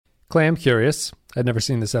Clay, I'm curious. I'd never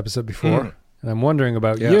seen this episode before, and I'm wondering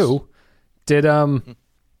about you.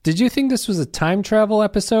 Did you think this was a time travel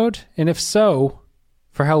episode? And if so,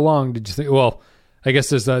 for how long did you think? Well, I guess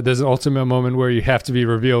there's an ultimate moment where you have to be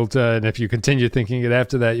revealed, and if you continue thinking it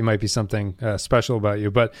after that, you might be something special about you.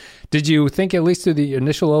 But did you think, at least through the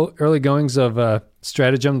initial early goings of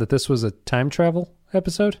Stratagem, that this was a time travel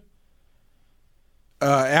episode?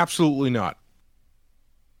 Absolutely not.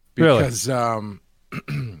 Because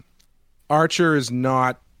Archer is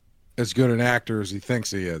not as good an actor as he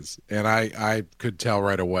thinks he is, and I could tell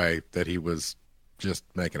right away that he was just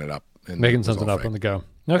making it up, and making something up on the go.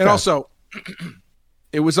 Okay. And also,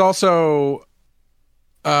 it was also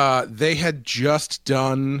they had just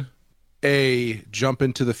done a jump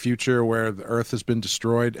into the future where the Earth has been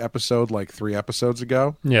destroyed episode like 3 episodes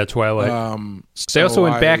ago. Yeah, Twilight. They also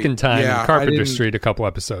went back in time in Carpenter Street a couple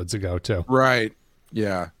episodes ago too. Right.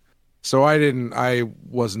 Yeah. So I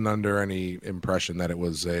wasn't under any impression that it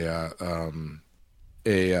was a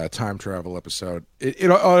time travel episode. It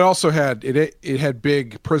also had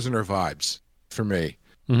big Prisoner vibes for me.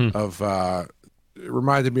 Of it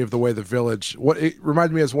reminded me of the way the Village. It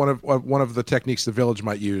reminded me as one of the techniques the Village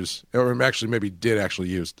might use, or actually maybe did actually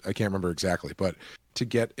use. I can't remember exactly, but to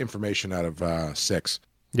get information out of 6.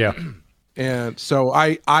 Yeah. And so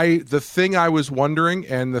the thing I was wondering,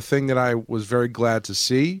 and the thing that I was very glad to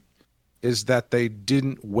see, is that they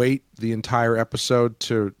didn't wait the entire episode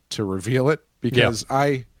to reveal it, because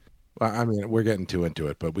I mean, we're getting too into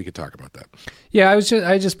it, but we could talk about that. Yeah,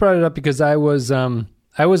 I just brought it up because I was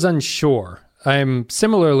unsure. I'm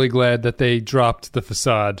similarly glad that they dropped the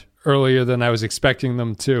facade earlier than I was expecting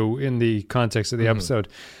them to in the context of the episode.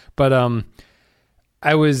 But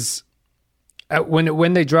I was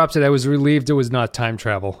when they dropped it, I was relieved it was not time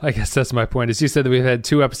travel. I guess that's my point. As you said, that we've had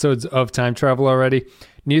 2 episodes of time travel already.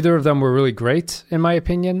 Neither of them were really great, in my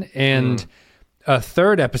opinion. And a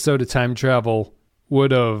 3rd episode of time travel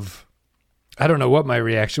would have, I don't know what my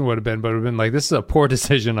reaction would have been, but it would have been like, this is a poor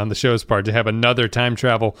decision on the show's part to have another time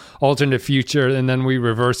travel alternate future, and then we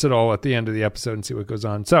reverse it all at the end of the episode and see what goes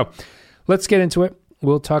on. So let's get into it.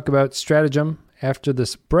 We'll talk about Stratagem after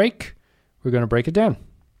this break. We're going to break it down.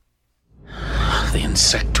 The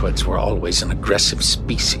insectoids were always an aggressive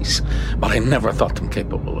species, but I never thought them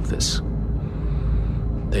capable of this.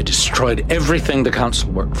 They destroyed everything the Council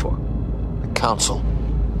worked for. The Council?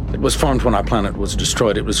 It was formed when our planet was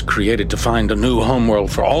destroyed. It was created to find a new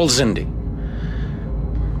homeworld for all Xindi.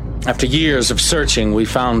 After years of searching, we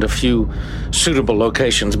found a few suitable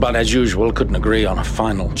locations, but as usual, couldn't agree on a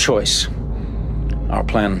final choice. Our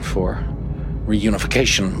plan for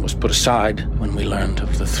reunification was put aside when we learned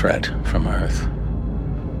of the threat from Earth.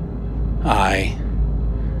 I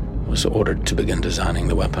was ordered to begin designing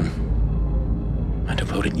the weapon. I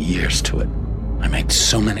devoted years to it. I made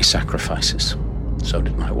so many sacrifices. So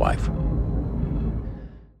did my wife.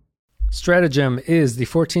 Stratagem is the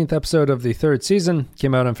 14th episode of the 3rd season.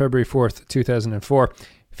 Came out on February 4th, 2004.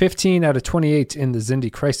 15 out of 28 in the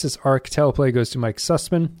Xindi Crisis arc. Teleplay goes to Mike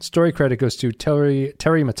Sussman. Story credit goes to Terry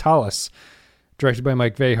Matalas. Directed by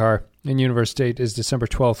Mike Vehar. And universe date is December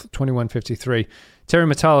 12th, 2153. Terry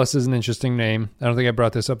Matalas is an interesting name. I don't think I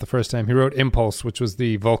brought this up the first time. He wrote Impulse, which was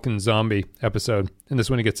the Vulcan zombie episode. And this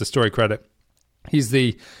one he gets the story credit. He's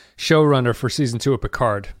the showrunner for season 2 of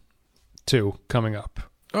Picard 2 coming up.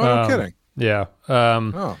 Oh, no kidding. Yeah.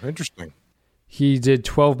 Interesting. He did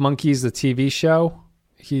 12 Monkeys, the TV show.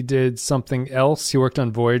 He did something else. He worked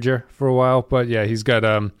on Voyager for a while. But yeah, he's got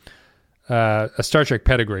a Star Trek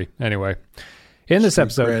pedigree anyway. In this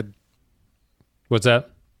episode... Cred. What's that?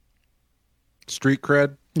 Street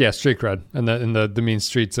cred? Yeah, street cred. And the mean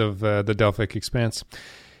streets of the Delphic Expanse.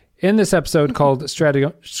 In this episode called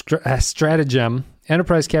Stratagem,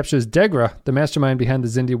 Enterprise captures Degra, the mastermind behind the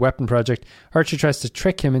Xindi weapon project. Archer tries to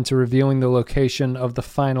trick him into revealing the location of the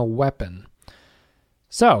final weapon.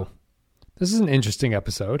 So, this is an interesting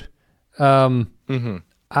episode.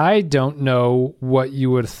 I don't know what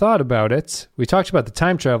you would have thought about it. We talked about the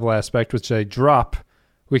time travel aspect, which I drop.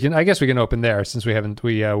 I guess we can open there since we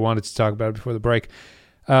wanted to talk about it before the break.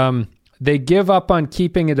 They give up on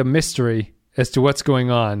keeping it a mystery as to what's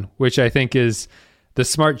going on, which I think is the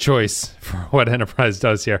smart choice for what Enterprise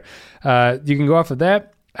does here. You can go off of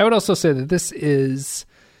that. I would also say that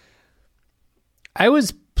I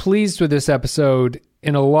was pleased with this episode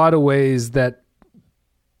in a lot of ways that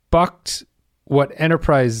bucked what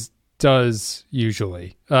Enterprise does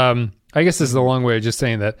usually. I guess this is a long way of just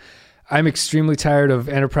saying that I'm extremely tired of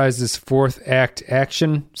Enterprise's 4th act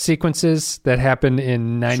action sequences that happen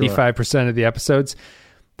in 95% of the episodes.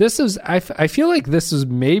 I feel like this was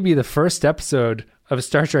maybe the first episode of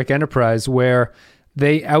Star Trek Enterprise where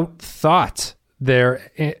they outthought their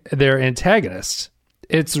antagonist.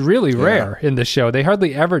 It's really rare in the show. They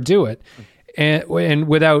hardly ever do it, and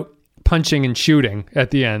without punching and shooting at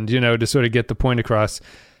the end, to sort of get the point across.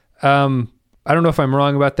 I don't know if I'm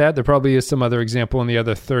wrong about that. There probably is some other example in the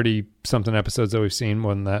other 30-something episodes that we've seen,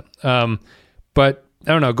 more than that. But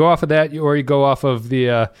I don't know. Go off of that, or you go off of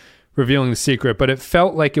the revealing the secret. But it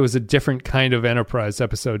felt like it was a different kind of Enterprise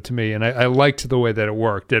episode to me, and I liked the way that it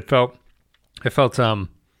worked. It felt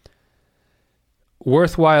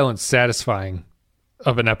worthwhile and satisfying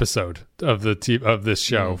of an episode of this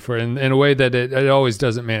show in a way that it always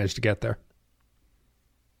doesn't manage to get there.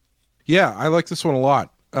 Yeah, I like this one a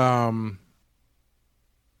lot.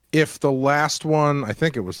 If the last one, I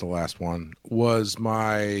think it was the last one, was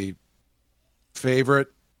my favorite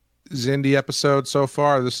Xindi episode so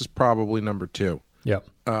far, this is probably number 2. Yep.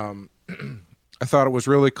 I thought it was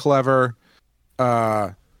really clever.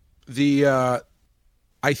 I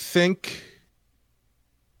think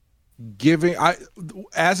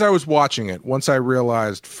as I was watching it, once I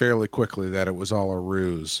realized fairly quickly that it was all a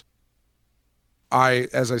ruse,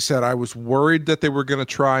 as I said, I was worried that they were going to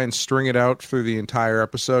try and string it out through the entire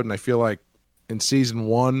episode, and I feel like in season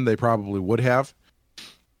 1 they probably would have.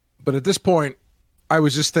 But at this point, I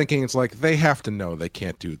was just thinking, it's like they have to know they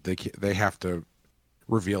have to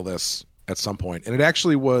reveal this at some point. And it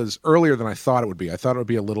actually was earlier than I thought it would be. I thought it would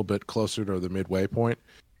be a little bit closer to the midway point,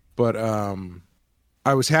 but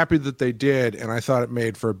I was happy that they did, and I thought it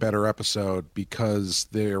made for a better episode because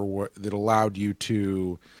it allowed you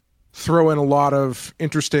to throw in a lot of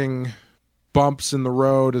interesting bumps in the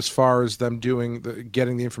road as far as them getting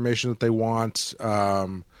the information that they want,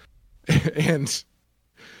 and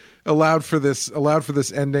allowed for this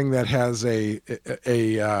ending that has a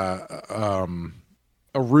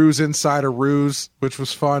ruse inside a ruse, which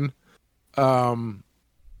was fun. I'm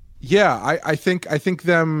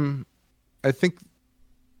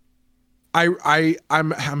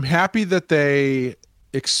happy that they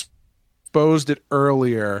exposed it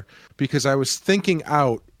earlier, because I was thinking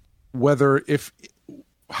out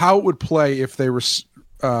how it would play if they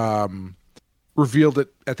revealed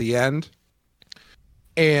it at the end,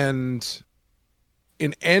 and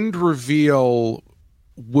an end reveal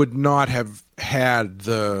would not have had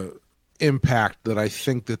the impact that I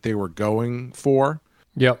think that they were going for.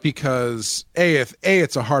 Yeah, because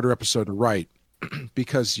it's a harder episode to write,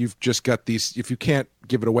 because you've just got these. If you can't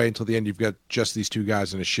give it away until the end, you've got just these two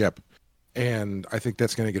guys in a ship, and I think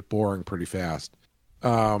that's going to get boring pretty fast.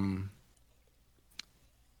 I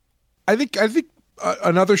think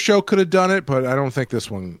another show could have done it, but I don't think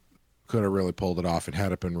this one could have really pulled it off and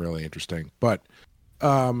had it been really interesting. But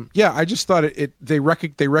I just thought they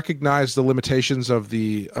recognized the limitations of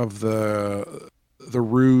the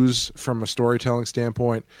ruse from a storytelling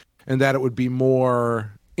standpoint, and that it would be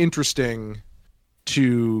more interesting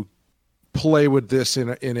to play with this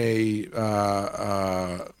in a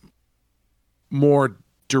more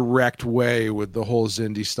direct way with the whole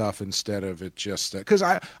Xindi stuff, instead of it just because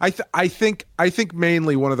I think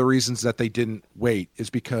mainly one of the reasons that they didn't wait is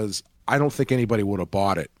because I don't think anybody would have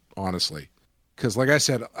bought it, honestly, because like I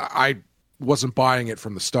said, I wasn't buying it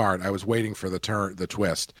from the start. I was waiting for the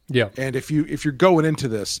twist. Yeah. And if you're going into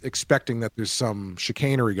this expecting that there's some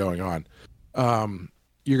chicanery going on,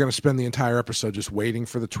 you're going to spend the entire episode just waiting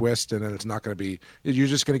for the twist, and then it's not going to be. You're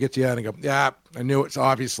just going to get to the end and go, "Yeah, I knew it's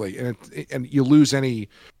obviously," and you lose any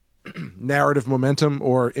narrative momentum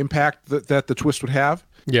or impact that the twist would have.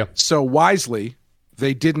 Yeah. So wisely,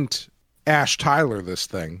 they didn't Ash Tyler this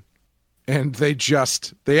thing, and they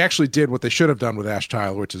actually did what they should have done with Ash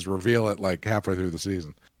Tyler, which is reveal it like halfway through the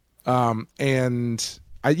season. I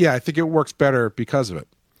think it works better because of it.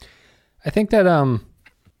 I think that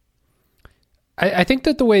I think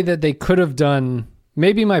that the way that they could have done,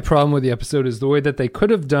 maybe my problem with the episode is the way that they could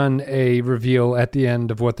have done a reveal at the end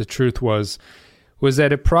of what the truth was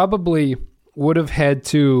that it probably would have had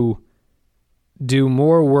to do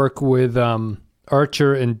more work with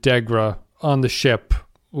Archer and Degra on the ship,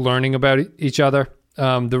 learning about each other.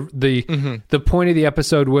 The point of the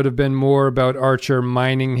episode would have been more about Archer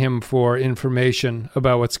mining him for information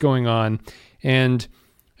about what's going on, and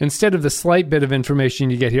instead of the slight bit of information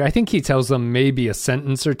you get here, I think he tells them maybe a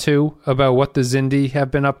sentence or two about what the Xindi have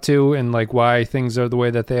been up to and like why things are the way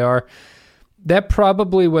that they are. That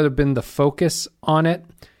probably would have been the focus on it.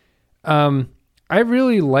 I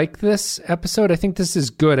really like this episode. I think this is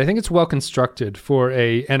good. I think it's well constructed for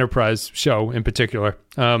a Enterprise show in particular.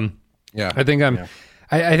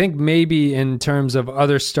 I think maybe in terms of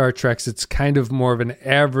other Star Treks, it's kind of more of an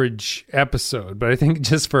average episode. But I think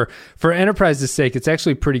just for Enterprise's sake, it's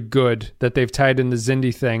actually pretty good that they've tied in the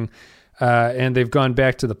Xindi thing. and they've gone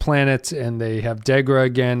back to the planet, and they have Degra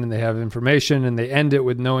again, and they have information, and they end it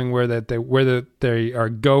with knowing where they are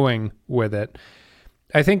going with it.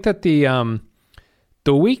 I think that the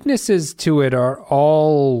weaknesses to it are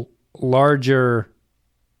all larger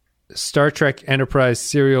Star Trek Enterprise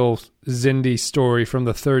serial Xindi story from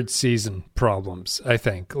the third season problems, I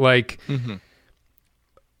think. Like,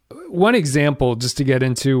 one example, just to get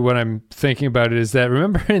into what I'm thinking about it, is that,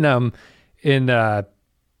 remember in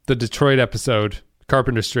the Detroit episode,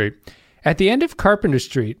 Carpenter Street, at the end of Carpenter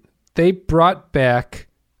Street, they brought back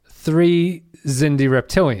 3 Xindi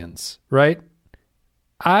reptilians, right?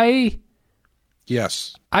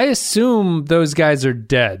 Yes. I assume those guys are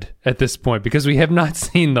dead at this point because we have not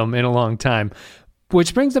seen them in a long time,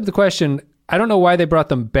 which brings up the question, I don't know why they brought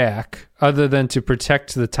them back other than to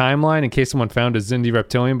protect the timeline in case someone found a Xindi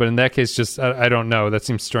reptilian, but in that case, just, I don't know. That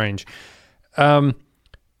seems strange. But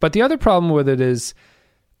the other problem with it is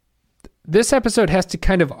this episode has to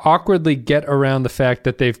kind of awkwardly get around the fact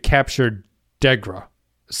that they've captured Degra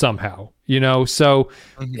somehow, so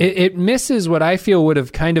it misses what I feel would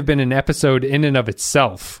have kind of been an episode in and of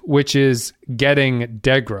itself, which is getting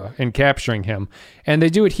Degra and capturing him. And they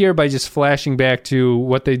do it here by just flashing back to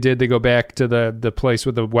what they did. They go back to the place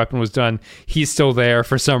where the weapon was done. He's still there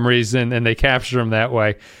for some reason, and they capture him that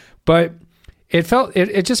way. But it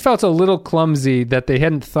just felt a little clumsy that they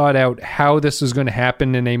hadn't thought out how this was going to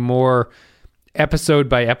happen in a more episode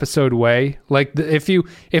by episode way. Like, if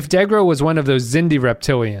Degra was one of those Xindi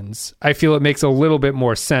reptilians, I feel it makes a little bit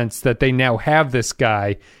more sense that they now have this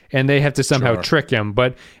guy and they have to somehow trick him.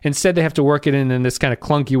 But instead they have to work it in this kind of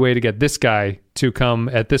clunky way to get this guy to come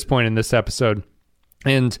at this point in this episode.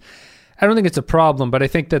 And I don't think it's a problem, but I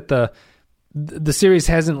think that the series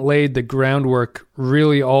hasn't laid the groundwork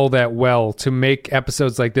really all that well to make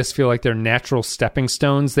episodes like this feel like they're natural stepping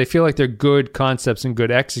stones. They feel like they're good concepts and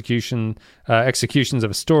good executions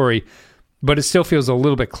of a story, but it still feels a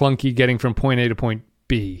little bit clunky getting from point A to point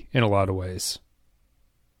B in a lot of ways.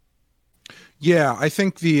 Yeah, I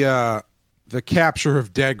think the capture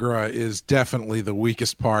of Degra is definitely the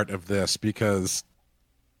weakest part of this, because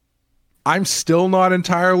I'm still not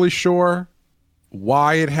entirely sure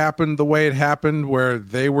why it happened the way it happened, where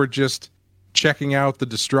they were just checking out the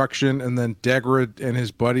destruction and then Degra and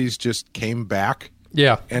his buddies just came back.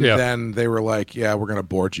 Yeah. And then they were like, yeah, we're going to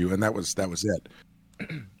board you. And that was it.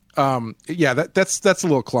 That's a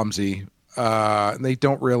little clumsy. And they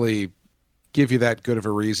don't really give you that good of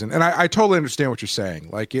a reason. And I totally understand what you're saying.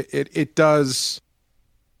 Like it does.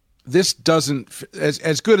 This doesn't,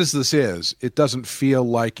 as good as this is, it doesn't feel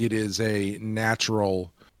like it is a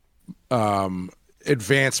natural,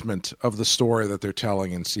 advancement of the story that they're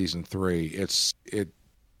telling in season 3. It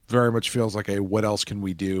very much feels like what else can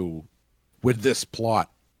we do with this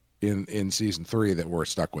plot in season 3 that we're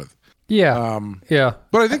stuck with. Yeah.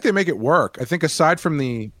 But I think they make it work. I think aside from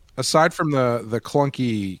the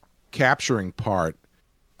clunky capturing part,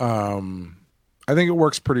 I think it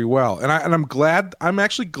works pretty well. And I'm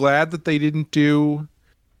actually glad that they didn't do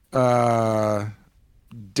Degra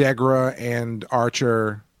and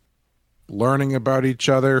Archer learning about each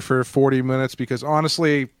other for 40 minutes, because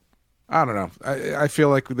honestly, I don't know. I feel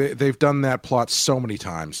like they've done that plot so many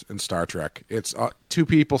times in Star Trek. It's 2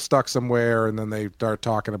 people stuck somewhere and then they start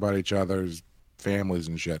talking about each other's families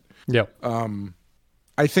and shit. Yep.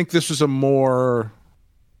 I think this was a more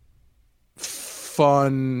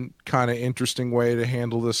fun, kind of interesting way to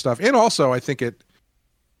handle this stuff. And also I think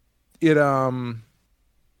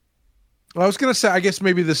I was going to say, I guess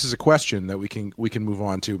maybe this is a question that we can move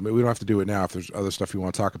on to. We don't have to do it now if there's other stuff you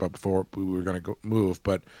want to talk about before we were going to move.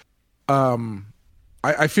 But I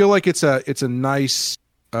feel like it's a nice.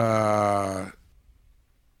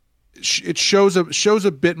 It shows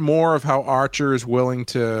a bit more of how Archer is willing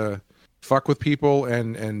to fuck with people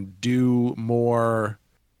and do more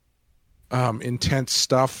intense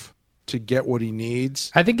stuff to get what he needs.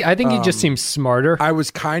 I think he just seems smarter. I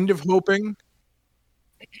was kind of hoping.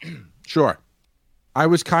 Sure. I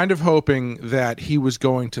was kind of hoping that he was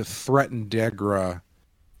going to threaten Degra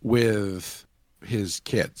with his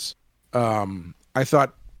kids. I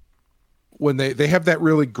thought when they have that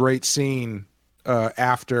really great scene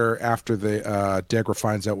after the Degra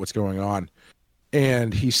finds out what's going on,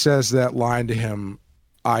 and he says that line to him,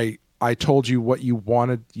 I told you what you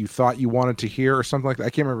thought you wanted to hear, or something like that. I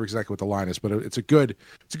can't remember exactly what the line is, but it's a good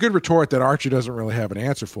retort that Archer doesn't really have an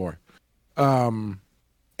answer for.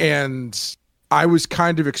 And I was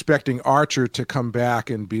kind of expecting Archer to come back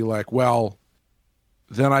and be like, well,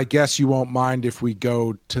 then I guess you won't mind if we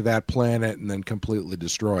go to that planet and then completely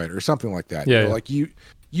destroy it, or something like that. Yeah, Like you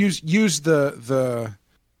use the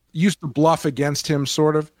bluff against him,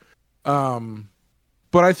 sort of.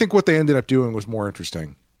 But I think what they ended up doing was more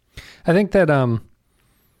interesting. I think that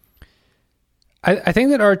I think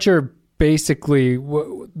that Archer basically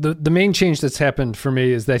the main change that's happened for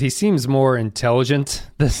me is that he seems more intelligent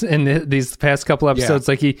in these past couple episodes.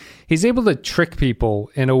 Yeah. Like he's able to trick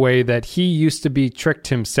people in a way that he used to be tricked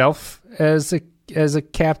himself as a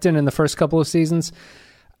captain in the first couple of seasons.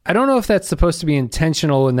 I don't know if that's supposed to be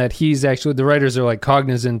intentional and that he's actually, the writers are like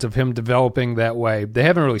cognizant of him developing that way. They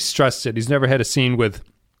haven't really stressed it. He's never had a scene with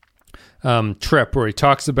Trip where he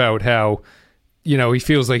talks about how, you know, he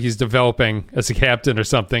feels like he's developing as a captain or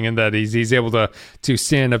something and that he's able to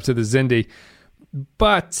stand up to the Xindi.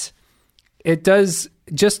 But it does,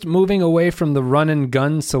 just moving away from the run and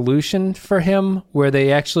gun solution for him, where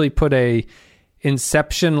they actually put a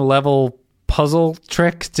Inception level puzzle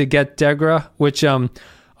trick to get Degra, which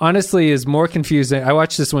honestly is more confusing. I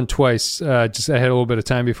watched this one twice. Just I had a little bit of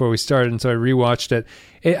time before we started, and so I rewatched it.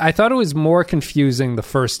 I thought it was more confusing the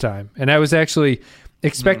first time, and I was actually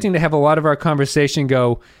expecting to have a lot of our conversation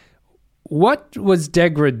go, what was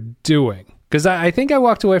Degra doing? Because I think I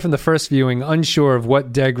walked away from the first viewing unsure of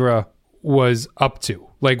what Degra was up to,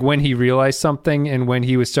 like when he realized something and when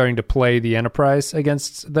he was starting to play the Enterprise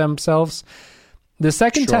against themselves. The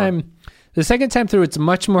second time through, it's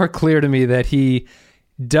much more clear to me that he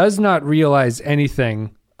does not realize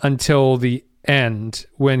anything until the end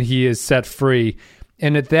when he is set free.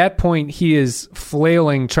 And at that point, he is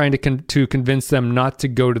flailing, trying to convince them not to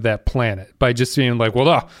go to that planet by just being like,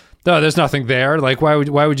 well, there's nothing there. Like, why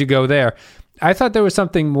would you go there? I thought there was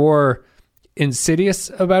something more insidious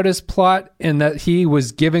about his plot in that he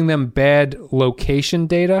was giving them bad location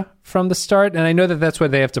data from the start. And I know that that's what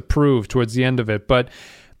they have to prove towards the end of it. But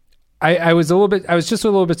I was just a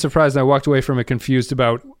little bit surprised. And I walked away from it confused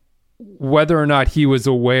about whether or not he was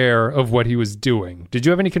aware of what he was doing. Did you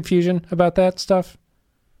have any confusion about that stuff?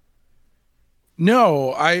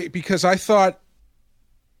 No, because I thought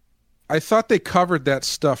they covered that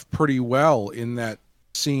stuff pretty well in that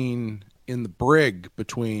scene in the brig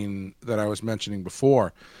between that I was mentioning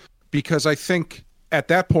before. Because I think at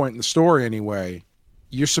that point in the story anyway,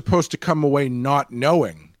 you're supposed to come away not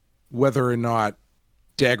knowing whether or not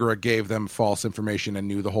Degra gave them false information and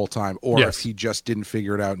knew the whole time, or if he just didn't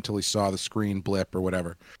figure it out until he saw the screen blip or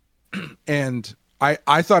whatever. And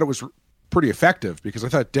I thought it was pretty effective because I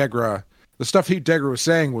thought Degra, the stuff Degra was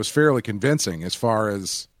saying was fairly convincing as far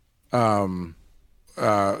as the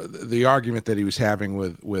argument that he was having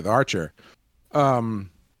with Archer. The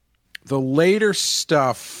later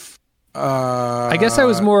stuff, I guess I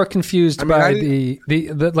was more confused by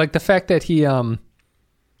the fact that he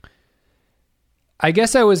I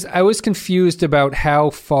guess I was confused about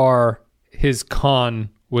how far his con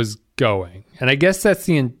was going, and I guess that's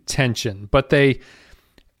the intention. But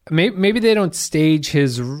maybe they don't stage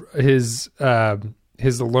his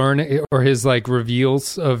learning or his like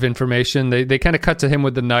reveals of information. They kind of cut to him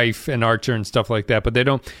with the knife and Archer and stuff like that, but they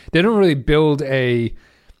don't really build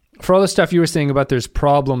for all the stuff you were saying about there's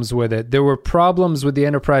problems with it. There were problems with the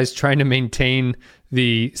Enterprise trying to maintain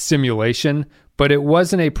the simulation, but it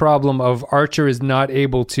wasn't a problem of Archer is not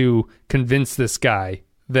able to convince this guy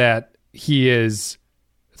that he is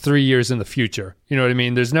 3 years in the future. You know what I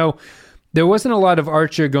mean? There wasn't a lot of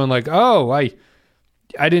Archer going like, oh, I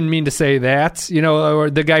didn't mean to say that, you know, or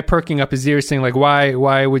the guy perking up his ears saying like,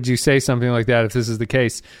 why would you say something like that if this is the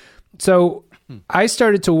case? So I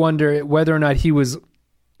started to wonder whether or not he was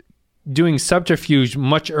doing subterfuge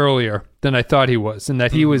much earlier than I thought he was, and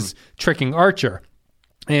that he was tricking Archer.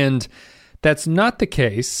 And that's not the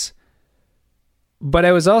case, but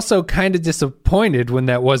I was also kind of disappointed when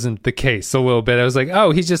that wasn't the case a little bit. I was like, oh,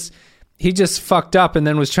 he just fucked up and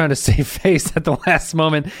then was trying to save face at the last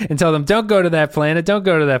moment and tell them, don't go to that planet,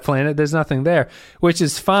 there's nothing there, which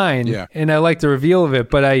is fine. Yeah. And I like the reveal of it,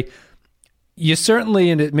 but you certainly,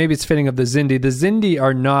 and maybe it's fitting of the Xindi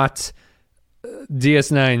are not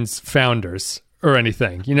DS9's founders or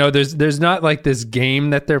anything. You know, there's not like this game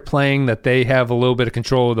that they're playing that they have a little bit of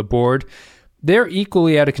control of the board. They're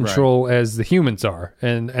equally out of control as the humans are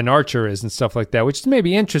and Archer is and stuff like that, which is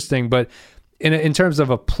maybe interesting, but in terms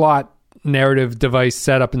of a plot narrative device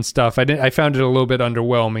setup and stuff, I found it a little bit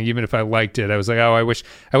underwhelming. Even if I liked it, I was like, oh, I wish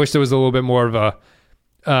there was a little bit more of a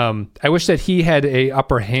I wish that he had a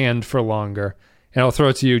upper hand for longer. And I'll throw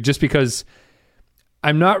it to you just because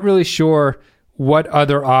I'm not really sure what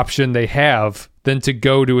other option they have than to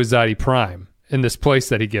go to Azadi Prime in this place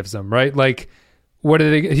that he gives them, right? Like, what are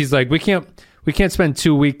they? He's like, we can't spend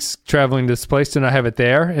 2 weeks traveling to this place to not have it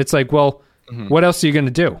there. It's like, well, what else are you going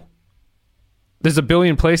to do? There's a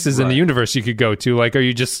billion places in the universe you could go to. Like, are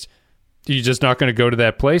you just you're just not going to go to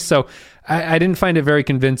that place. So I didn't find it very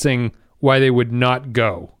convincing why they would not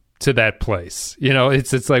go to that place. You know,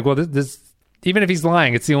 it's like, well, this even if he's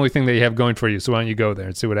lying, it's the only thing that you have going for you. So why don't you go there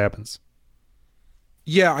and see what happens?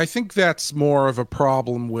 Yeah, I think that's more of a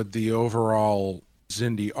problem with the overall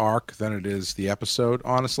Xindi arc than it is the episode,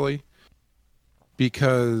 honestly.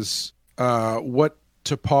 Because what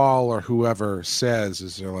T'Pol or whoever says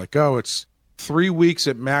is they're like, oh, it's 3 weeks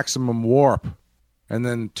at maximum warp. And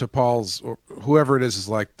then T'Pol's, or whoever it is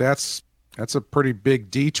like, that's a pretty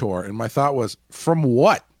big detour. And my thought was, from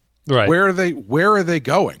what? Right. Where are they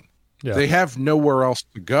going? Yeah. They have nowhere else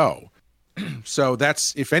to go. So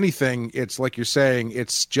that's, if anything, it's like you're saying,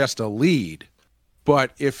 it's just a lead.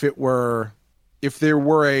 But if there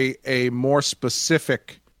were a more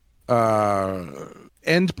specific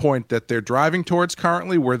end point that they're driving towards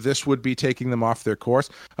currently, where this would be taking them off their course,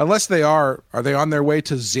 unless they are they on their way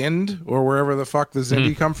to Zind or wherever the fuck the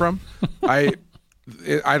Xindi come from? I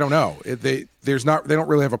don't know. They don't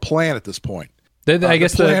really have a plan at this point. I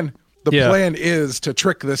guess the plan is to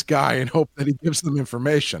trick this guy and hope that he gives them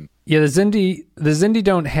information. Yeah, the Xindi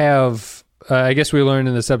don't have. I guess we learned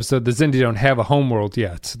in this episode the Xindi don't have a homeworld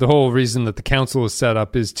yet. The whole reason that the council is set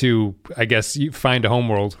up is to, I guess, find a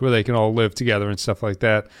homeworld where they can all live together and stuff like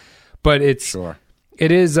that. But it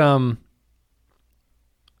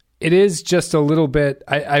is just a little bit.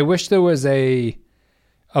 I wish there was a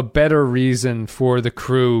better reason for the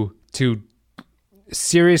crew to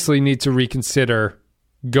seriously need to reconsider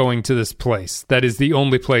going to this place. That is the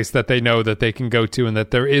only place that they know that they can go to, and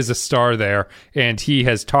that there is a star there, and he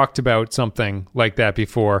has talked about something like that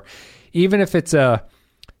before. Even if it's a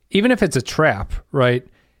trap, right?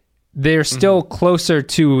 They're still closer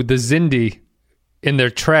to the Xindi in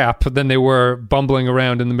their trap than they were bumbling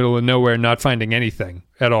around in the middle of nowhere not finding anything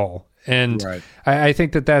at all. And right. I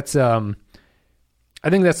think that's the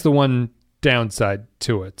one downside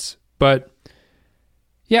to it. But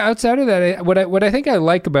yeah, outside of that, what I think I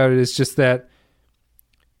like about it is just that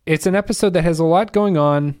it's an episode that has a lot going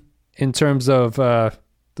on in terms of the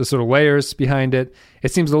sort of layers behind it.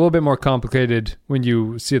 It seems a little bit more complicated when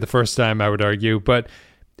you see it the first time, I would argue, but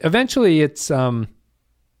eventually it's a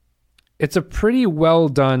pretty well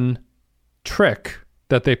done trick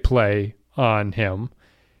that they play on him.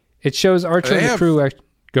 It shows Archer and the crew.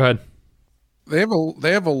 Go ahead. They have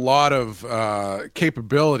a lot of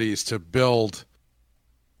capabilities to build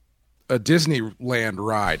a Disneyland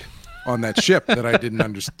ride on that ship that I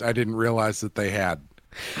didn't realize that they had.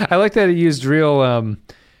 I like that it used real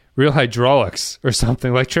hydraulics or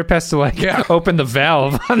something. Like Trip has to open the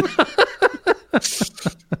valve.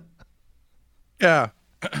 Yeah,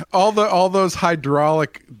 all those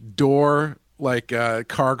hydraulic door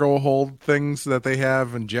cargo hold things that they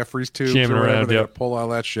have in Jeffrey's tubes or whatever. They pull all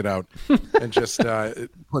that shit out and just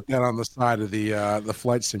put that on the side of the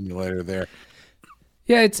flight simulator there.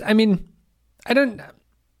 Yeah, I think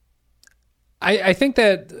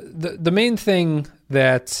that the main thing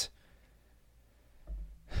that,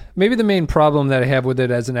 maybe the main problem that I have with it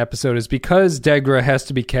as an episode is because Degra has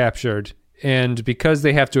to be captured and because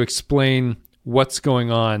they have to explain what's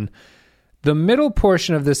going on. The middle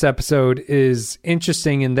portion of this episode is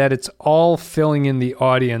interesting in that it's all filling in the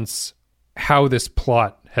audience how this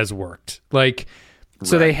plot has worked.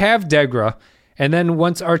 So they have Degra, and then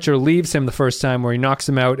once Archer leaves him the first time, where he knocks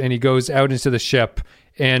him out and he goes out into the ship,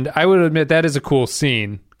 and I would admit that is a cool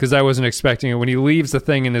scene because I wasn't expecting it. When he leaves the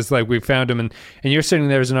thing and is like, we found him, and you're sitting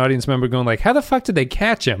there as an audience member going like, how the fuck did they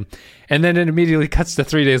catch him? And then it immediately cuts to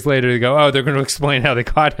 3 days later to go, oh, they're going to explain how they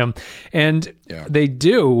caught him. And they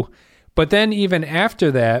do. But then even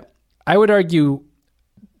after that, I would argue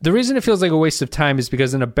the reason it feels like a waste of time is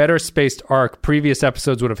because in a better spaced arc, previous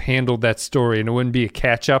episodes would have handled that story and it wouldn't be a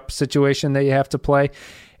catch-up situation that you have to play.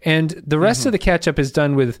 And the rest of the catch-up is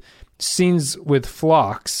done with scenes with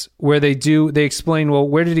Phlox where they explain, well,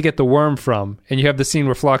 where did he get the worm from? And you have the scene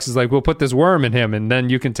where Phlox is like, we'll put this worm in him, and then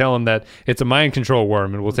you can tell him that it's a mind control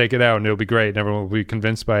worm and we'll take it out and it'll be great and everyone will be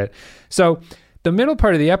convinced by it. So the middle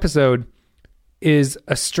part of the episode is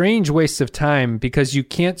a strange waste of time because you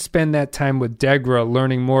can't spend that time with Degra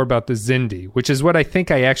learning more about the Xindi, which is what I think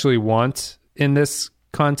I actually want in this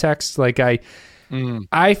context. I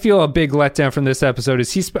feel a big letdown from this episode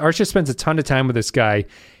is Archer spends a ton of time with this guy,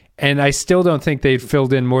 and I still don't think they've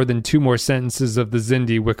filled in more than 2 more sentences of the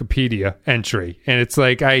Xindi Wikipedia entry. And it's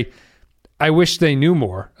like, I wish they knew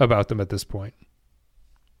more about them at this point.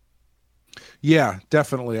 Yeah,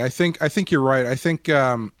 definitely. I think you're right. I think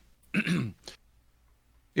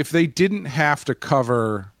if they didn't have to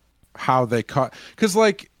cover how they caught, because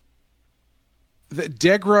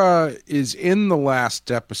Degra is in the last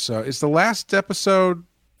episode. Is the last episode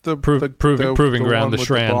proving ground, one the with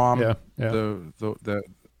Shran. the bomb, Yeah.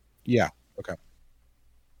 yeah. Okay.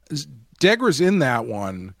 Degra's in that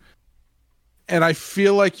one, and I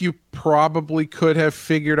feel like you probably could have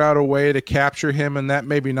figured out a way to capture him, and that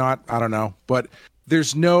maybe not. I don't know, but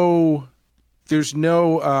there's no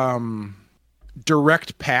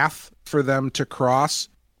direct path for them to cross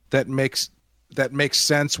that makes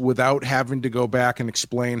sense without having to go back and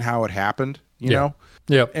explain how it happened. You know.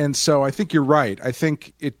 Yeah. And so I think you're right. I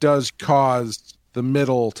think it does cause the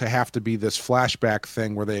middle to have to be this flashback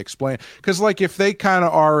thing where they explain, because like if they kind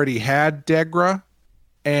of already had Degra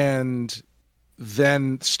and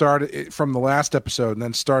then started from the last episode and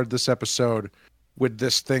then started this episode with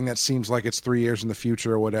this thing that seems like it's 3 years in the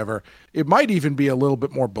future or whatever, it might even be a little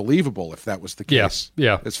bit more believable if that was the case.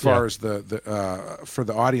 Yeah. As far as the for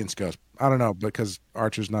the audience goes, I don't know, because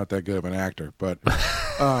Archer's not that good of an actor, but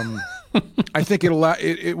I think it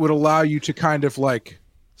would allow you to kind of like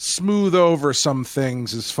smooth over some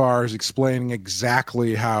things as far as explaining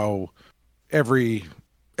exactly how every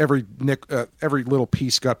little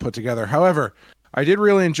piece got put together. However, I did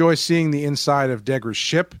really enjoy seeing the inside of Degra's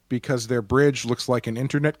ship because their bridge looks like an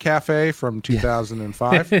internet cafe from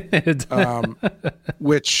 2005,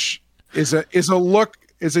 which is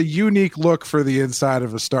a unique look for the inside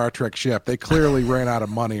of a Star Trek ship. They clearly ran out of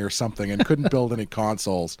money or something and couldn't build any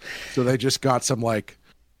consoles, so they just got some like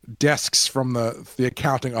desks from the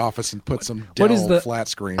accounting office and put some Dell flat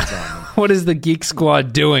screens on them. What is the Geek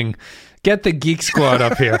Squad doing? Get the Geek Squad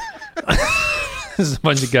up here. There's a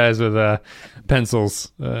bunch of guys with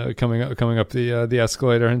pencils coming up the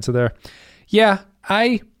escalator into there. Yeah,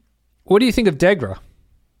 what do you think of Degra?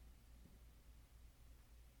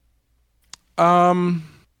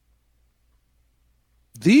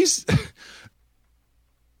 These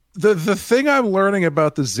the thing I'm learning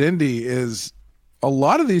about the Xindi is a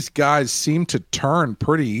lot of these guys seem to turn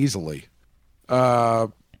pretty easily.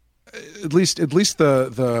 At least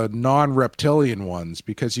the non-reptilian ones,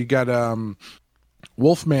 because you got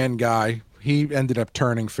Wolfman guy, he ended up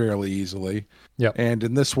turning fairly easily. Yeah. And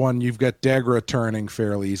in this one you've got Degra turning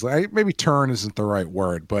fairly easily. Maybe turn isn't the right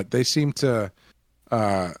word, but they seem to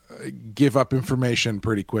give up information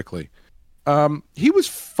pretty quickly. He was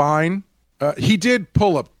fine. He did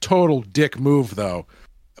pull a total dick move though,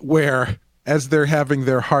 where as they're having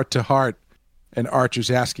their heart-to-heart and Archer's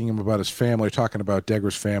asking him about his family, talking about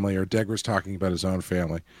Degra's family, or Degra's talking about his own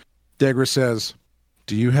family. Degra says,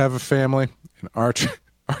 "Do you have a family?" And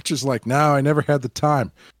Archer's like, "No, I never had the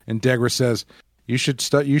time." And Degra says, "You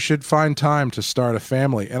should find time to start a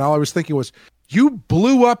family." And all I was thinking was, you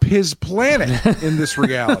blew up his planet in this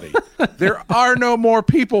reality. There are no more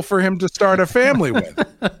people for him to start a family with.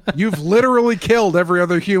 You've literally killed every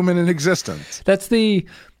other human in existence. That's the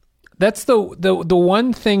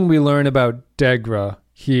one thing we learn about Degra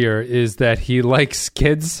here is that he likes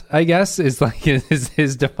kids, I guess, is like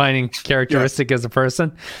his defining characteristic as a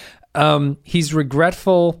person. He's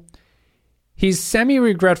regretful. He's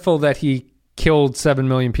semi-regretful that he killed 7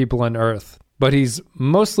 million people on Earth, but he's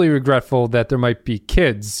mostly regretful that there might be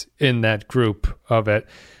kids in that group of it.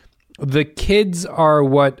 The kids are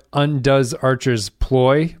what undoes Archer's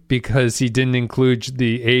ploy, because he didn't include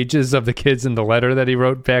the ages of the kids in the letter that he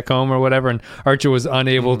wrote back home or whatever, and Archer was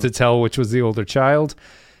unable to tell which was the older child.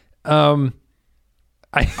 If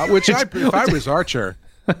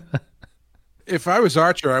I was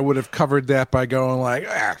Archer, I would have covered that by going like,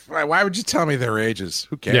 why would you tell me their ages?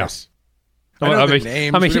 Who cares? Yeah. I'm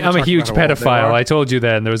a huge pedophile. I told you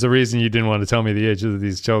that, and there was a reason you didn't want to tell me the ages of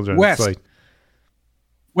these children.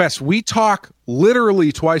 Wes, we talk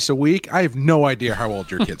literally twice a week. I have no idea how old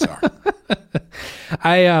your kids are.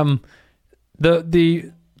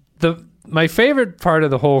 My favorite part of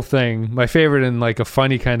the whole thing, my favorite in like a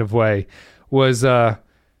funny kind of way, was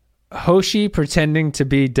Hoshi pretending to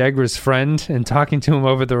be Degra's friend and talking to him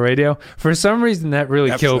over the radio. For some reason, that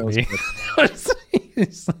really killed me.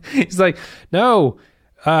 He's like, "No,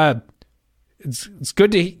 it's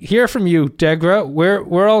good to hear from you, Degra.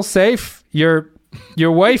 We're all safe. Your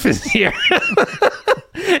wife is here."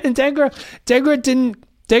 And Degra didn't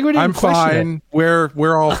I'm question fine. It.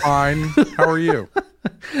 We're all fine. How are you?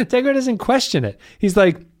 Degra doesn't question it. He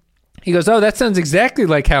goes, "Oh, that sounds exactly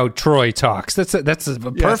like how Troy talks. That's a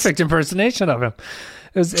perfect impersonation of him."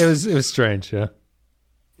 It was strange, yeah.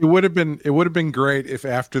 It would have been great if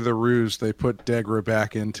after the ruse they put Degra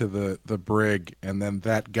back into the brig, and then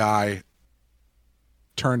that guy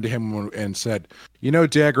turned to him and said, "You know,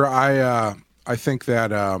 Degra, I think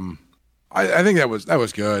that I think that was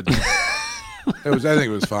good." I think it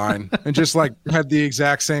was fine, and just like had the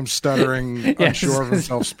exact same stuttering, unsure of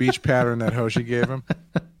himself speech pattern that Hoshi gave him.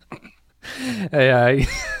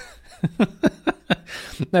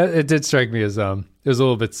 It did strike me as it was a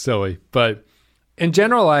little bit silly, but in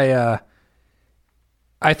general, I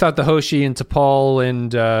thought the Hoshi and T'Pol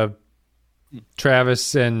and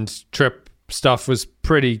Travis and Trip stuff was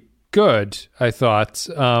pretty good. I thought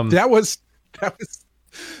that was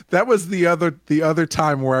the other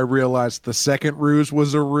time where I realized the second ruse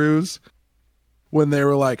was a ruse, when they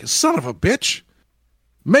were like, "Son of a bitch,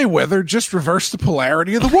 Mayweather just reversed the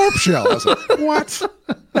polarity of the warp shell." I was like, "What?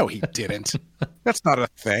 No, he didn't. That's not a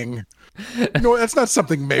thing. No, that's not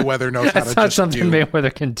something Mayweather knows how to do." That's not something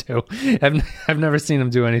Mayweather can do. I've never seen him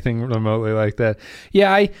do anything remotely like that.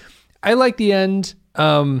 Yeah, I like the end.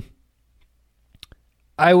 I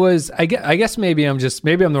guess maybe I'm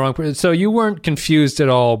the wrong person. So you weren't confused at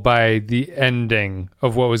all by the ending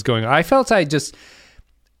of what was going on. I felt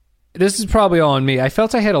this is probably all on me. I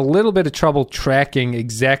felt I had a little bit of trouble tracking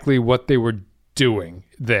exactly what they were doing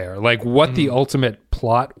there, like what the ultimate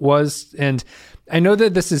plot was. And I know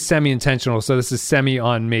that this is semi-intentional, so this is semi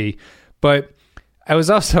on me, but I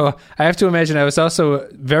have to imagine I was also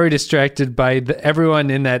very distracted by everyone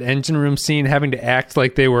in that engine room scene having to act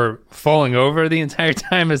like they were falling over the entire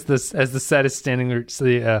time as the set is standing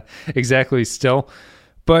exactly still.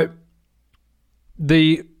 But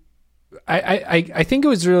I think it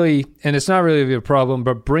was really, and it's not really a problem,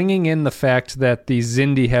 but bringing in the fact that the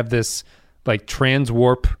Xindi have this like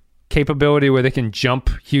trans-warp capability where they can jump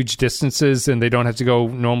huge distances and they don't have to go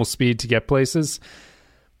normal speed to get places.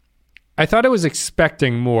 I thought I was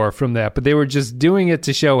expecting more from that, but they were just doing it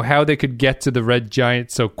to show how they could get to the Red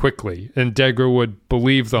Giant so quickly, and Degra would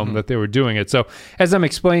believe them that they were doing it. So as I'm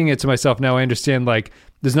explaining it to myself now, I understand like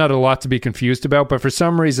there's not a lot to be confused about, but for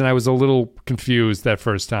some reason I was a little confused that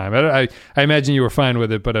first time. I imagine you were fine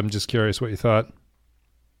with it, but I'm just curious what you thought.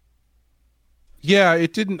 Yeah,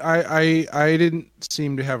 it didn't. I didn't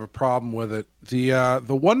seem to have a problem with it. The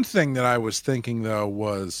one thing that I was thinking though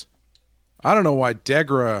was, I don't know why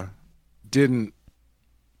Degra didn't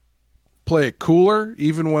play it cooler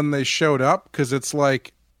even when they showed up, because it's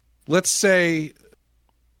like, let's say,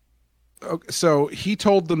 so he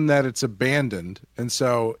told them that it's abandoned, and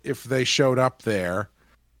so if they showed up there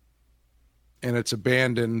and it's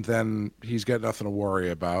abandoned, then he's got nothing to worry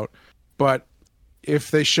about. But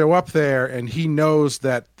if they show up there and he knows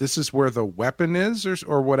that this is where the weapon is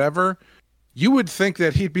or whatever, you would think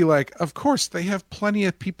that he'd be like, of course, they have plenty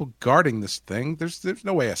of people guarding this thing. There's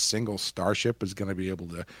no way a single starship is going to be able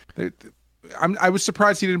to. I was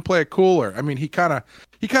surprised he didn't play it cooler. I mean, he kind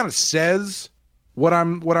of says what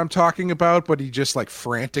I'm talking about, but he just like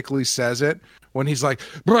frantically says it when he's like,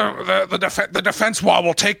 the defense wall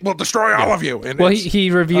will destroy all of you. And well,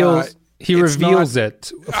 he reveals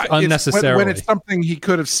it unnecessarily when it's something he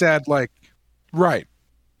could have said, like, right.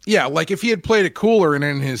 Yeah, like if he had played it cooler and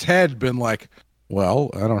in his head been like, well,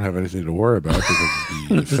 I don't have anything to worry about because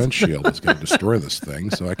the defense shield is going to destroy this thing,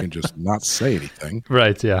 so I can just not say anything.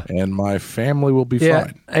 Right, yeah. And my family will be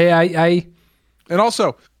fine. And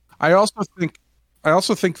also, I also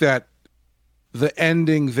think that the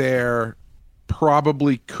ending there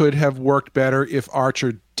probably could have worked better if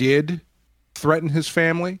Archer did threaten his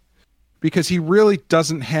family, because he really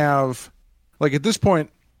doesn't have, like, at this point,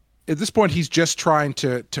 he's just trying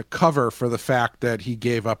to cover for the fact that he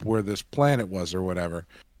gave up where this planet was or whatever.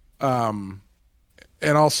 And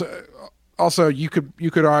also you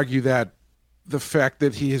could argue that the fact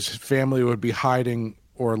that his family would be hiding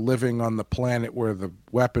or living on the planet where the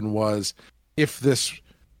weapon was, if the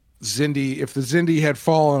Xindi had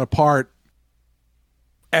fallen apart,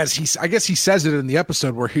 as I guess he says it in the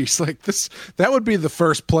episode where he's like, that would be the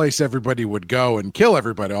first place everybody would go and kill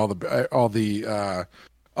everybody, all the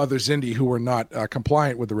other Xindi who were not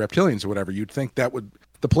compliant with the reptilians or whatever. You'd think that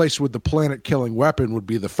the place with the planet killing weapon would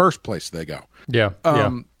be the first place they go. Yeah.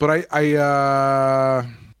 But I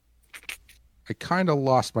kind of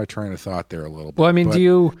lost my train of thought there a little bit. Well, I mean, do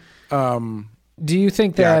you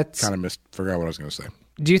think that I kind of forgot what I was going to say.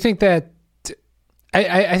 Do you think that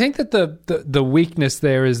I think that the weakness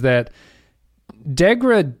there is that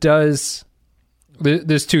Degra does.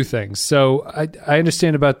 There's two things. So I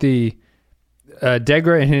understand about the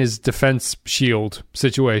Degra and his defense shield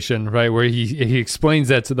situation, right, where he explains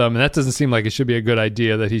that to them, and that doesn't seem like it should be a good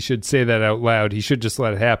idea that he should say that out loud. He should just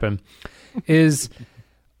let it happen. It's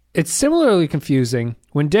similarly confusing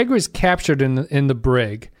when Degra is captured in the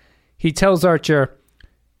brig. He tells Archer,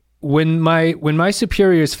 when my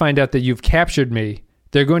superiors find out that you've captured me,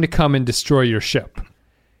 they're going to come and destroy your ship.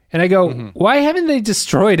 And I go, why haven't they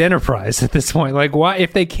destroyed Enterprise at this point? Like, why,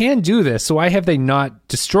 if they can do this, why have they not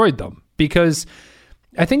destroyed them? Because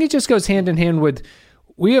I think it just goes hand in hand with,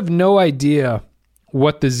 we have no idea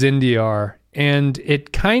what the Zindi are, and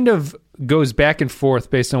it kind of goes back and forth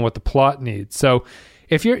based on what the plot needs. So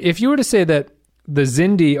if you were to say that the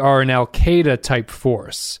Zindi are an Al-Qaeda type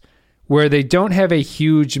force where they don't have a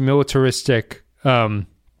huge militaristic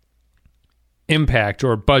impact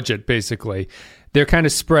or budget, basically, they're kind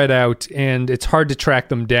of spread out and it's hard to track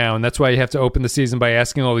them down. That's why you have to open the season by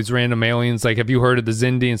asking all these random aliens, like, have you heard of the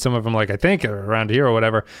Zindi? And some of them like, I think are around here or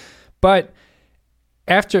whatever. But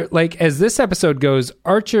after, like, as this episode goes,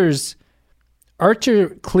 Archer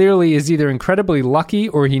clearly is either incredibly lucky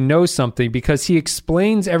or he knows something, because he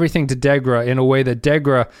explains everything to Degra in a way that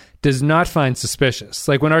Degra does not find suspicious.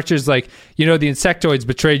 Like when Archer's like, the insectoids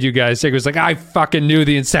betrayed you guys. Degra's like, I fucking knew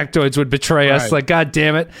the insectoids would betray us. Like, God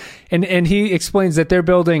damn it. And he explains that they're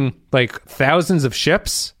building like thousands of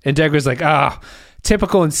ships. And Degra's like,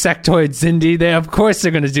 typical insectoid Zindi. Of course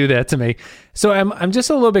they're going to do that to me. So I'm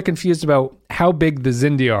just a little bit confused about how big the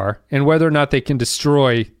Zindi are and whether or not they can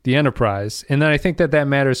destroy the Enterprise. And then I think that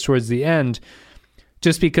matters towards the end,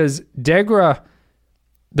 just because Degra,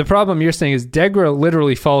 the problem you're saying is Degra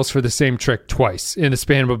literally falls for the same trick twice in the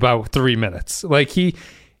span of about 3 minutes. Like he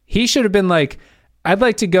should have been like, I'd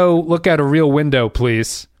like to go look out a real window,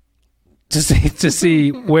 please, to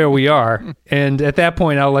see where we are. And at that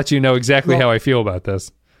point, I'll let you know exactly how I feel about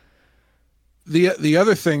this. The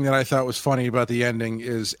other thing that I thought was funny about the ending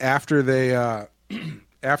is after they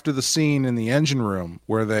after the scene in the engine room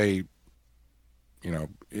where they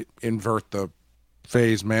invert the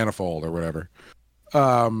phase manifold or whatever,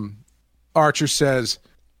 Archer says,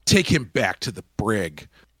 take him back to the brig.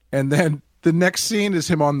 And then the next scene is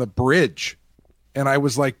him on the bridge. And I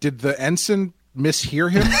was like, did the ensign mishear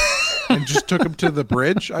him and just took him to the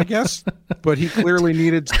bridge, I guess? But he clearly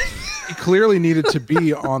needed to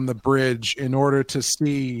be on the bridge in order to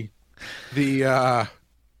see the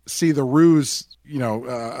ruse,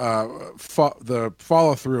 the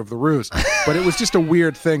follow through of the ruse. But it was just a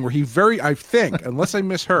weird thing where I think, unless I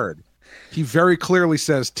misheard, he very clearly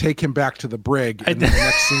says, take him back to the brig. And the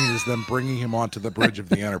next scene is them bringing him onto the bridge of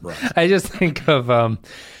the Enterprise. I just think of,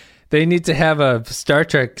 they need to have a Star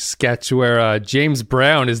Trek sketch where James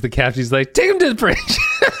Brown is the captain. He's like, take him to the bridge.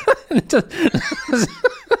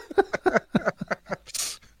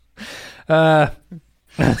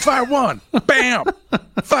 Fire one, bam.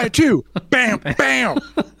 Fire two, bam, bam.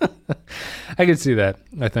 I can see that,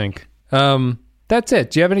 I think. That's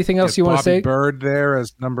it. Do you have anything else you want to say? Bobby Bird there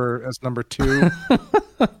as number 2,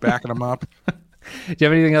 backing him up. Do you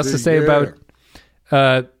have anything else to say about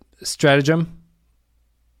Stratagem?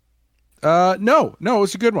 No, it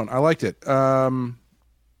was a good one. I liked it.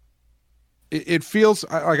 It feels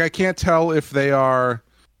like I can't tell if they are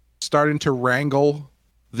starting to wrangle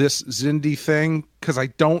this Zindi thing, because I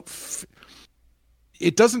don't.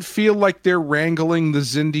 It doesn't feel like they're wrangling the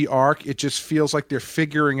Zindi arc. It just feels like they're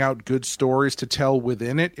figuring out good stories to tell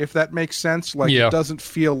within it, if that makes sense. Like, It doesn't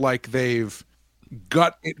feel like they've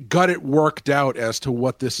got it worked out as to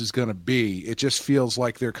what this is going to be. It just feels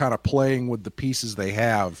like they're kind of playing with the pieces they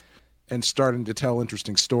have and starting to tell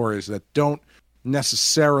interesting stories that don't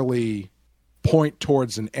necessarily point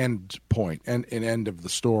towards an end point and an end of the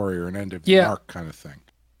story or an end of the arc kind of thing.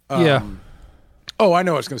 Oh, I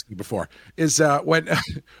know what I was going to say before is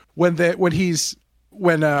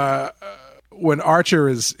when Archer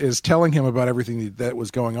is telling him about everything that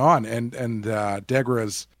was going on, and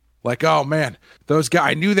Degra's like, oh man, those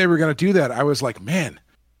guys, I knew they were going to do that. I was like, man,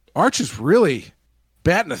 Archer's really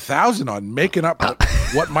batting 1,000 on making up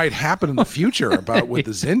what might happen in the future with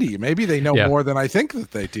the Zindi. Maybe they know more than I think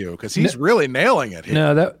that they do, because he's really nailing it here.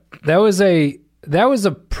 No, that was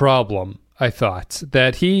a problem. I thought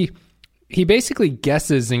that he basically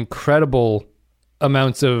guesses incredible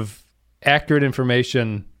amounts of accurate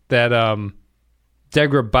information that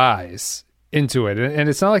Degra buys into it, and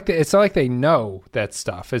it's not like they know that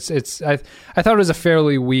stuff. I thought it was a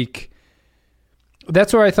fairly weak.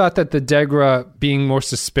 That's where I thought that the Degra being more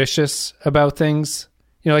suspicious about things,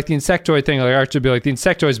 like the insectoid thing, like Archer would be like, the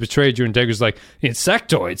insectoids betrayed you, and Degra's like, the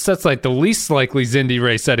insectoids? That's like the least likely Zindi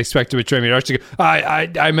race I'd expect to betray me. And Archer goes,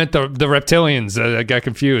 I meant the reptilians. I got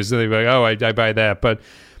confused. And they'd be like, oh, I buy that. But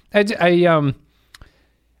to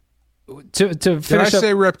finish Did I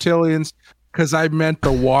say reptilians? Because I meant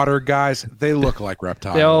the water guys. They look like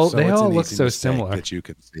reptiles. They all look so similar. That you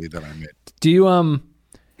can see that I meant. Do you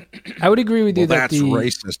I would agree with you that that's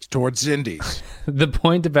racist towards Zindis. The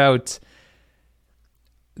point about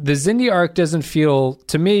the Zindi arc doesn't feel,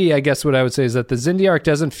 to me, I guess what I would say is that the Zindi arc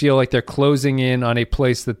doesn't feel like they're closing in on a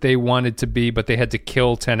place that they wanted to be, but they had to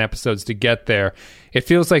kill 10 episodes to get there. It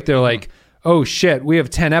feels like they're like, oh shit, we have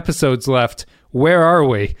 10 episodes left. Where are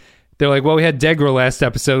we? they're like, well, we had Degra last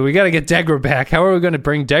episode. We got to get Degra back. How are we going to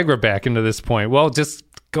bring Degra back into this point? Well, just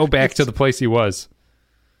go back to the place he was.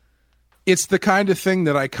 It's the kind of thing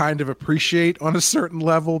that I kind of appreciate on a certain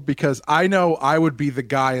level, because I know I would be the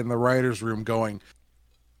guy in the writer's room going,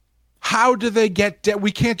 how do they get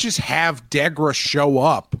we can't just have Degra show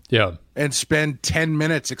up and spend 10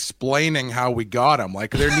 minutes explaining how we got him.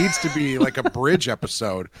 Like, there needs to be like a bridge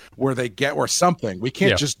episode where they get, or something. We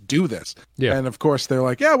can't just do this. And of course they're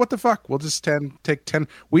like, yeah, what the fuck? We'll just take 10.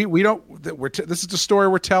 We don't, this is the story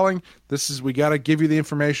we're telling. We got to give you the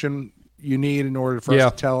information you need in order for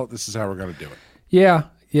us to tell it. This is how we're going to do it. Yeah.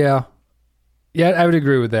 I would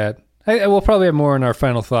agree with that. We'll probably have more in our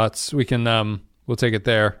final thoughts. We can, we'll take it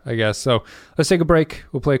there, I guess. So let's take a break.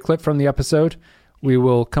 We'll play a clip from the episode. We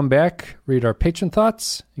will come back, read our patron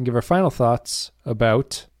thoughts, and give our final thoughts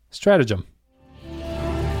about Stratagem.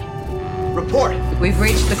 Report. We've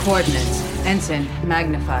reached the coordinates. Ensign,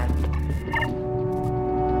 magnified.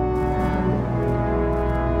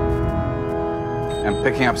 I'm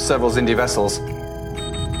picking up several Xindi vessels.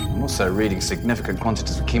 I'm also reading significant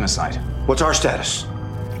quantities of chemosite. What's our status?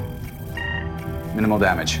 Minimal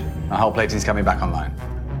damage. Our hull plating's coming back online.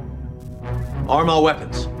 Arm all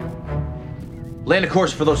weapons. Land a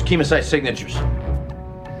course for those chemosite signatures.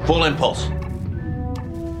 Full impulse.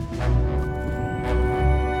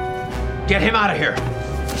 Get him out of here.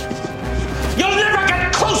 You'll never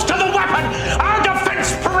get close to the weapon! Our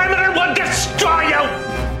defense perimeter will destroy you!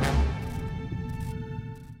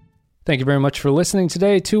 Thank you very much for listening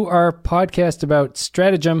today to our podcast about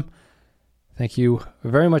Stratagem. Thank you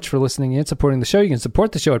very much for listening and supporting the show. You can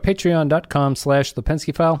support the show at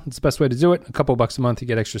patreon.com/LepenskyFile. It's the best way to do it. A couple bucks a month, you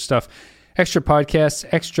get extra stuff, extra podcasts,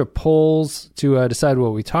 extra polls to decide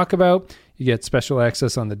what we talk about. You get special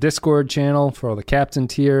access on the Discord channel for all the captain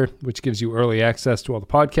tier, which gives you early access to all the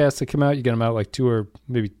podcasts that come out. You get them out like 2 or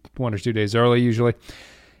maybe 1 or 2 days early usually.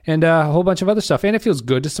 And a whole bunch of other stuff. And it feels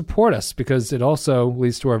good to support us because it also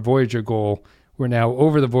leads to our Voyager goal. We're now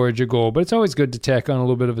over the Voyager goal, but it's always good to tack on a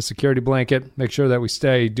little bit of a security blanket, make sure that we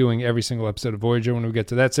stay doing every single episode of Voyager when we get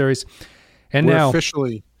to that series. And we're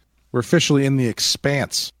officially in the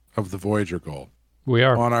expanse of the Voyager goal. We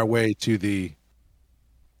are on our way to the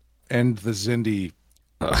end the Xindi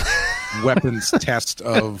weapons test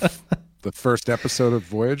of the first episode of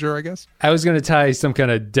Voyager, I guess. I was going to tie some kind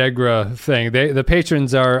of Degra thing. The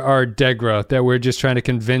patrons are Degra, that we're just trying to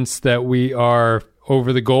convince that we are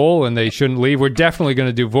over the goal and they shouldn't leave. We're definitely going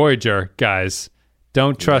to do Voyager, guys.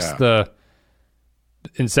 Don't trust the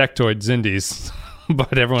insectoid Xindis,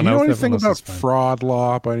 but everyone else. Do you know anything about fraud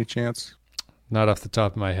law by any chance? Not off the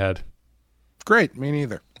top of my head. Great, me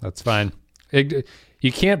neither. That's fine.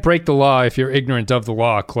 You can't break the law if you're ignorant of the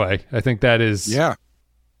law, Clay. I think that is... Yeah.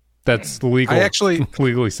 That's legal.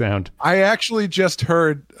 Legally sound. I actually just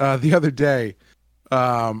heard the other day,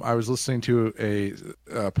 I was listening to a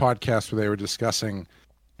podcast where they were discussing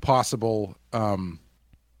possible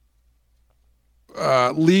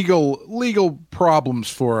legal problems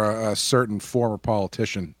for a certain former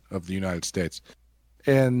politician of the United States.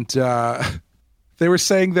 And they were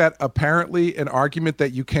saying that apparently an argument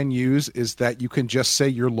that you can use is that you can just say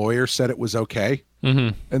your lawyer said it was okay.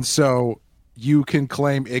 Mm-hmm. And so you can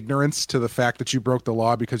claim ignorance to the fact that you broke the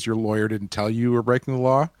law because your lawyer didn't tell you were breaking the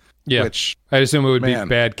law. Yeah, which I assume it would be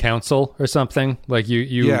bad counsel or something. Like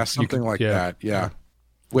something like that. Yeah.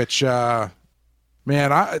 Which,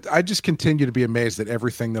 man, I just continue to be amazed that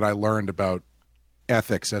everything that I learned about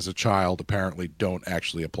ethics as a child apparently don't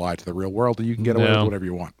actually apply to the real world, and you can get away with whatever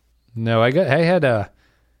you want. No, I had a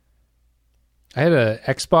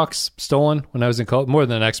Xbox stolen when I was in college. More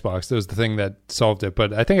than an Xbox, that was the thing that solved it.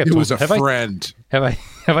 But I think it was a friend. Have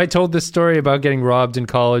I told this story about getting robbed in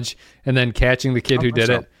college and then catching the kid who did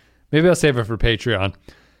it? Maybe I'll save it for Patreon.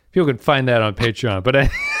 People can find that on Patreon. But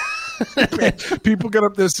people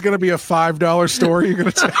this is going to be a $5 story you're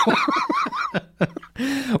going to tell.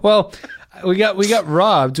 Well, we got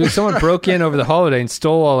robbed. Someone broke in over the holiday and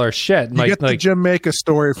stole all our shit. You get the Jamaica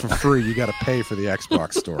story for free. You got to pay for the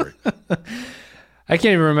Xbox story. I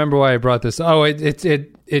can't even remember why I brought this. Oh,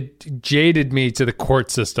 it jaded me to the court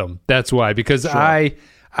system. That's why, because I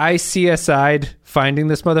CSI'd finding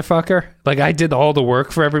this motherfucker. Like, I did all the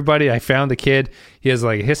work for everybody. I found the kid. He has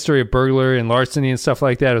like a history of burglary and larceny and stuff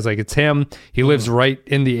like that. I was like, it's him. He lives right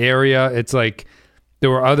in the area. It's like there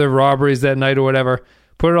were other robberies that night or whatever.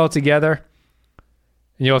 Put it all together,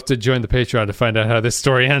 and you'll have to join the Patreon to find out how this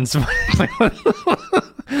story ends.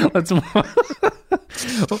 Let's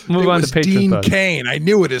move on to Patreon. Dean Cain. I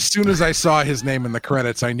knew it as soon as I saw his name in the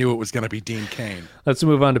credits. I knew it was going to be Dean Cain. Let's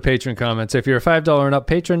move on to Patreon comments. If you're a $5 and up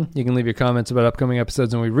patron, you can leave your comments about upcoming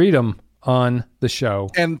episodes, and we read them on the show.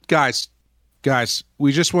 And guys,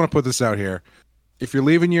 we just want to put this out here. If you're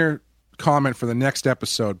leaving your comment for the next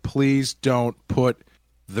episode, please don't put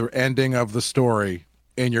the ending of the story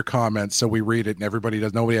in your comments so we read it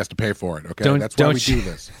and nobody has to pay for it. Okay, that's why we do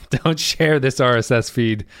this. Don't share this RSS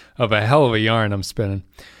feed of a hell of a yarn I'm spinning.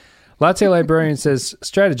 Latte Librarian says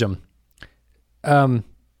Stratagem. I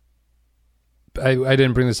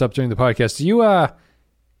didn't bring this up during the podcast.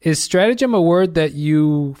 Is stratagem a word that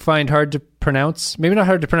you find hard to pronounce? Maybe not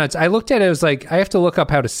hard to pronounce. I looked at it, I was like, I have to look up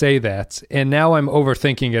how to say that, and now I'm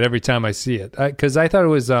overthinking it every time I see it. Because I thought it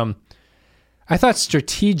was, I thought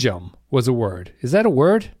stratagem was a word. Is that a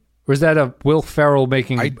word? Or is that a Will Ferrell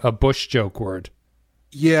making a Bush joke word?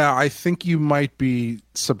 Yeah, I think you might be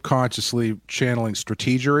subconsciously channeling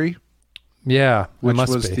strategery. Yeah, which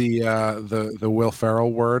must was be. the Will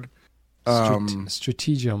Ferrell word.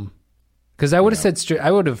 Stratagem. Because I would have said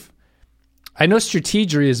I know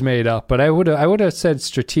strategery is made up, but I would have said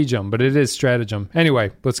stratagem, but it is stratagem.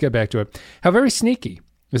 Anyway, let's get back to it. How very sneaky.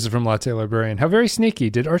 This is from Latte Librarian. How very sneaky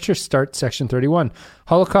did Archer start Section 31?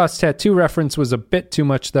 Holocaust tattoo reference was a bit too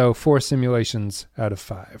much, though. 4 simulations out of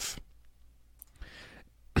 5.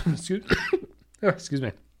 Excuse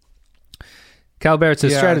me. Cal Barrett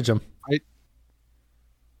says stratagem.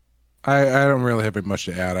 I don't really have much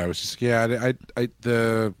to add. I was just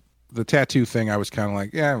the tattoo thing. I was kind of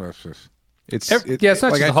like it's not like, just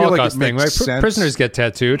the Holocaust thing, right? Prisoners get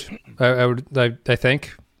tattooed. I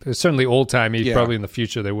think. Certainly old-timey, probably in the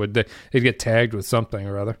future they'd get tagged with something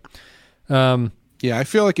or other. I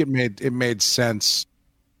feel like it made sense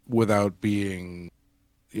without being,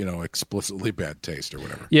 explicitly bad taste or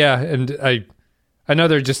whatever. Yeah, and I know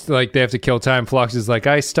they're just like, they have to kill time. Phlox is like,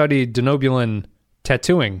 I studied denobulin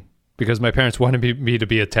tattooing because my parents wanted me to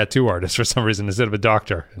be a tattoo artist for some reason instead of a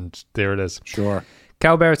doctor, and there it is. Sure.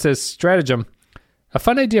 Cal Barrett says, stratagem. A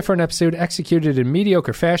fun idea for an episode executed in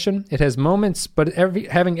mediocre fashion. It has moments, but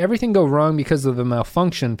having everything go wrong because of the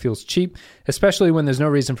malfunction feels cheap, especially when there's no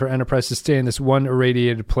reason for Enterprise to stay in this one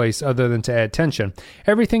irradiated place other than to add tension.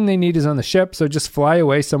 Everything they need is on the ship, so just fly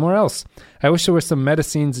away somewhere else. I wish there were some meta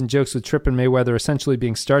scenes and jokes with Trip and Mayweather essentially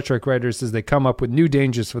being Star Trek writers as they come up with new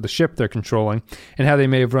dangers for the ship they're controlling and how they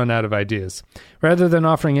may have run out of ideas. Rather than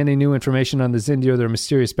offering any new information on the Xindi or their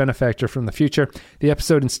mysterious benefactor from the future, the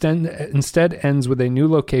episode instead ends with a new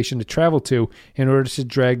location to travel to in order to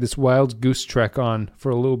drag this wild goose trek on for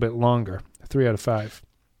a little bit longer. 3 out of 5.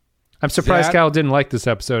 I'm surprised Cal didn't like this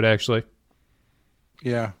episode, actually.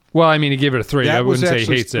 Yeah. Well, I mean, he gave it a 3. I wouldn't say he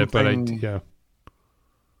hates it, but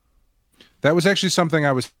that was actually something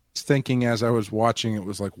I was thinking as I was watching. It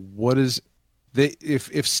was like, what is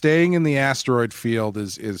if staying in the asteroid field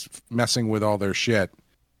is messing with all their shit,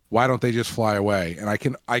 why don't they just fly away?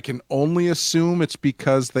 And I can only assume it's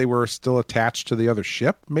because they were still attached to the other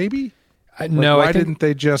ship, maybe? No, why didn't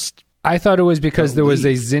they just... I thought it was because there was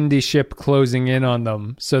a Xindi ship closing in on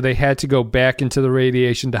them, so they had to go back into the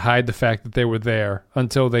radiation to hide the fact that they were there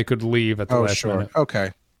until they could leave at the last minute.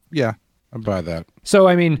 Okay. Yeah, I buy that. So,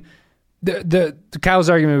 I mean, the Cal's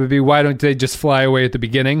argument would be, why don't they just fly away at the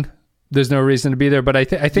beginning? There's no reason to be there, but I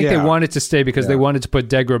think they wanted to stay because they wanted to put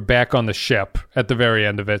Degra back on the ship at the very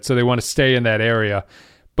end of it, so they want to stay in that area.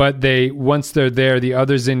 But once they're there, the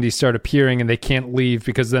other Xindi start appearing, and they can't leave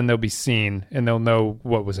because then they'll be seen and they'll know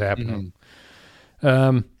what was happening.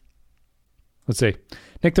 Mm-hmm. Let's see.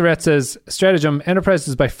 Nick the Rat says, Stratagem, Enterprise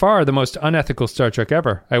is by far the most unethical Star Trek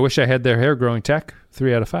ever. I wish I had their hair growing tech.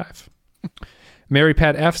 3 out of 5. Mary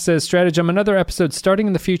Pat F says, Stratagem, another episode starting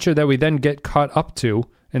in the future that we then get caught up to.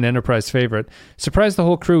 An Enterprise favorite. Surprised the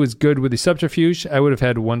whole crew is good with the subterfuge. I would have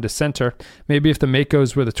had one dissenter. Maybe if the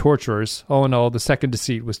Makos were the torturers. All in all, the second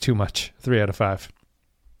deceit was too much. 3 out of 5.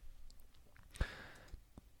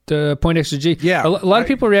 Point extra G. Yeah, a lot of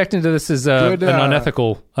people reacting to this as an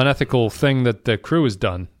unethical thing that the crew has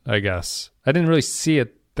done, I guess. I didn't really see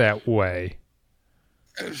it that way.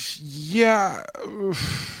 Yeah.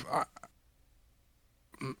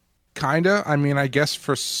 Kinda. I mean, I guess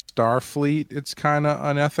for Starfleet, it's kind of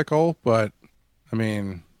unethical, but I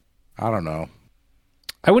mean, I don't know.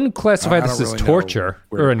 I wouldn't classify this as torture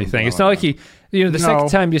or anything. It's not like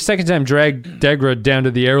the second time drag Degra down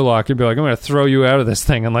to the airlock and be like, I'm going to throw you out of this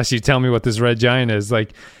thing unless you tell me what this red giant is.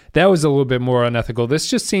 Like, that was a little bit more unethical. This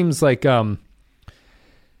just seems like,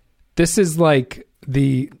 this is like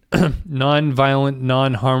the non-violent,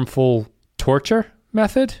 non-harmful torture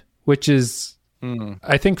method, which is,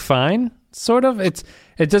 I think, fine, sort of. It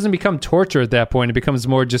doesn't become torture at that point. It becomes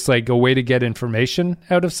more just like a way to get information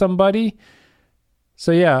out of somebody.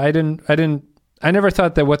 So yeah, I never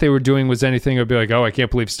thought that what they were doing was anything that would be like, oh, I can't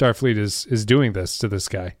believe Starfleet is doing this to this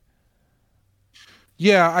guy.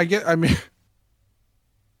 Yeah, I mean,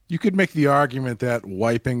 you could make the argument that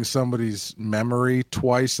wiping somebody's memory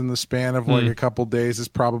twice in the span of like a couple days is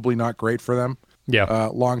probably not great for them. Yeah.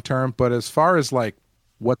 Long term. But as far as like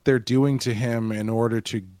what they're doing to him in order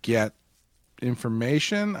to get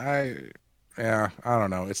information, I don't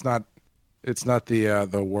know. It's not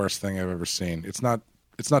the worst thing I've ever seen. It's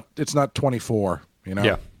not 24, you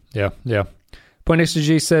know? Yeah. Point Extra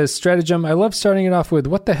G says, Stratagem, I love starting it off with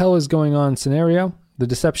what the hell is going on scenario. The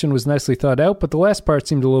deception was nicely thought out, but the last part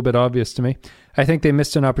seemed a little bit obvious to me. I think they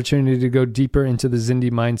missed an opportunity to go deeper into the Xindi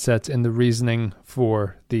mindsets and the reasoning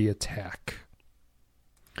for the attack.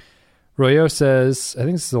 Royo says, I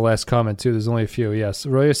think this is the last comment too, there's only a few, yes.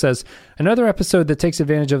 Royo says, another episode that takes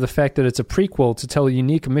advantage of the fact that it's a prequel to tell a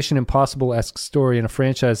unique Mission Impossible-esque story in a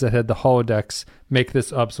franchise that had the holodecks make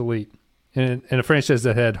this obsolete. In a franchise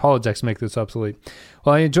that had holodecks make this obsolete.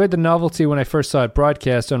 While I enjoyed the novelty when I first saw it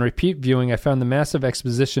broadcast, on repeat viewing, I found the massive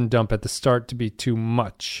exposition dump at the start to be too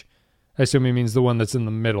much. I assume he means the one that's in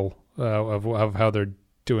the middle of how they're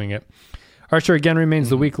doing it. Archer again remains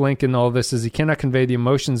the weak link in all of this, as he cannot convey the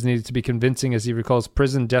emotions needed to be convincing as he recalls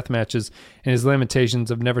prison death matches and his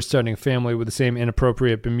lamentations of never starting a family with the same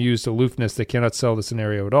inappropriate, bemused aloofness that cannot sell the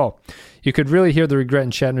scenario at all. You could really hear the regret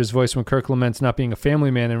in Shatner's voice when Kirk laments not being a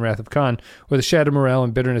family man in Wrath of Khan, or the shattered morale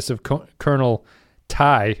and bitterness of Colonel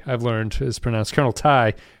Ty, I've learned is pronounced Colonel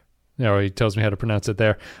Ty, he tells me how to pronounce it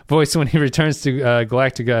there, voice when he returns to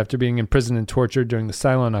Galactica after being imprisoned and tortured during the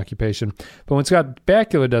Cylon occupation. But when Scott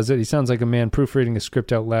Bakula does it, he sounds like a man proofreading a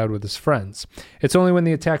script out loud with his friends. It's only when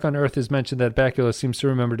the attack on Earth is mentioned that Bakula seems to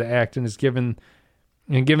remember to act, and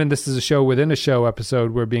given this is a show within a show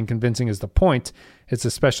episode where being convincing is the point, it's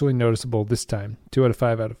especially noticeable this time.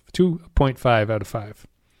 2.5 out of 5.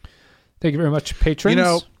 Thank you very much,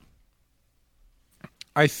 patrons.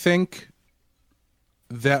 I think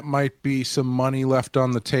that might be some money left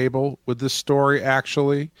on the table with this story,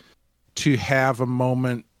 actually, to have a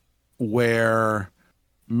moment where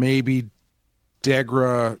maybe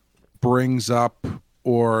Degra brings up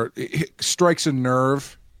or strikes a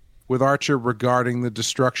nerve with Archer regarding the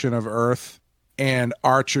destruction of Earth, and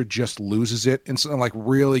Archer just loses it and like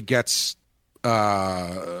really gets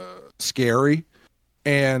scary.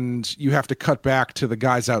 And you have to cut back to the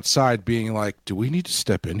guys outside being like, do we need to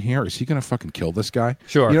step in here? Is he going to fucking kill this guy?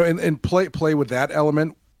 Sure. And play with that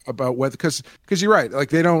element about whether, because you're right. Like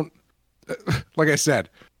they don't, like I said,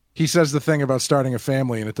 he says the thing about starting a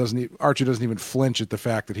family and Archer doesn't even flinch at the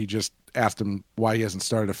fact that he just asked him why he hasn't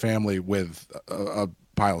started a family with a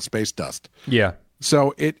pile of space dust. Yeah.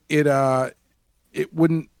 So it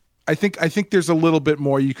wouldn't, I think there's a little bit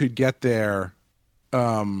more you could get there,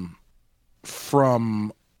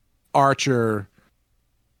 from Archer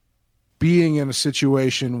being in a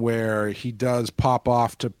situation where he does pop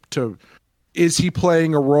off to is he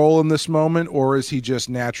playing a role in this moment, or is he just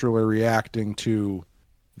naturally reacting to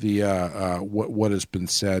the what has been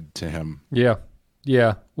said to him? Yeah.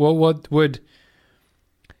 Well,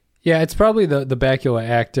 it's probably the Bakula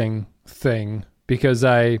acting thing, because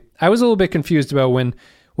I was a little bit confused about when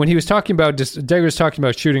he was talking about Degra's talking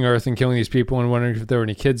about shooting Earth and killing these people and wondering if there were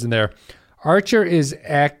any kids in there. Archer is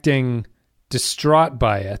acting distraught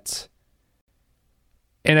by it.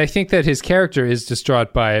 And I think that his character is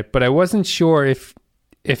distraught by it, but I wasn't sure if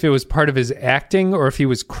it was part of his acting or if he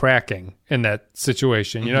was cracking in that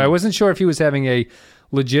situation. Mm-hmm. I wasn't sure if he was having a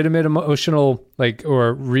legitimate emotional,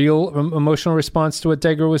 or real emotional response to what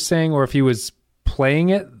Degra was saying, or if he was playing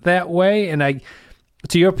it that way. And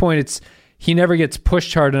to your point, he never gets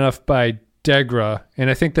pushed hard enough by Degra, and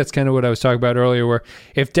I think that's kind of what I was talking about earlier, where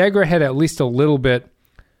if Degra had at least a little bit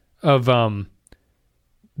of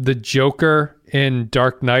the Joker in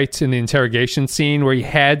Dark Knight in the interrogation scene, where he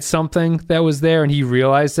had something that was there and he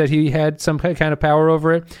realized that he had some kind of power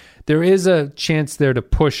over it, there is a chance there to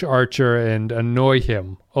push Archer and annoy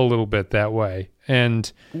him a little bit that way.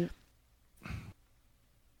 And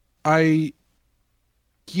I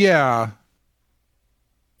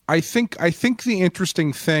think the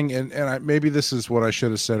interesting thing, and maybe this is what I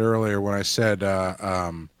should have said earlier when I said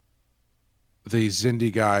the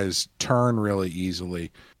Xindi guys turn really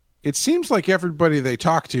easily. It seems like everybody they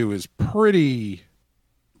talk to is pretty,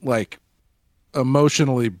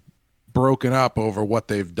 emotionally broken up over what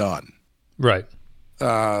they've done. Right.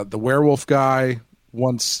 The werewolf guy,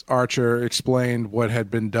 once Archer explained what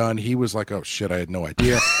had been done, he was like, "Oh shit, I had no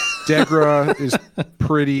idea." Degra is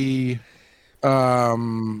pretty.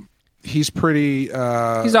 He's pretty.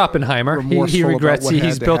 He's Oppenheimer. He regrets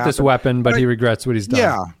he's built this weapon, but he regrets what he's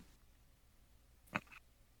done.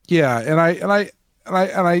 Yeah, and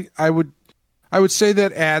I would say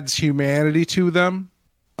that adds humanity to them.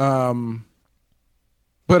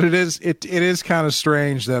 But it is kind of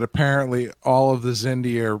strange that apparently all of the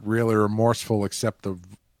Zindi are really remorseful except the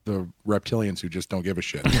reptilians who just don't give a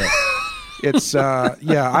shit. So it's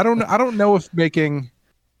I don't know if making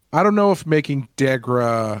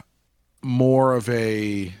Degra more of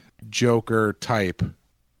a Joker type.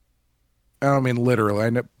 I don't mean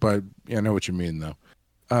literally, but I know what you mean though.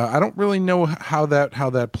 I don't really know how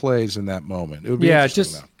that plays in that moment. It would be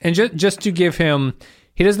just to give him,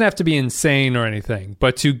 he doesn't have to be insane or anything,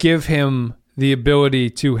 but to give him the ability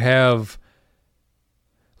to have,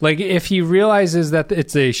 like, if he realizes that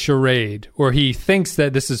it's a charade, or he thinks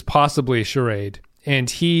that this is possibly a charade, and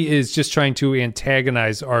he is just trying to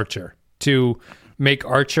antagonize Archer to make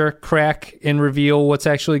Archer crack and reveal what's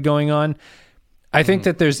actually going on, I think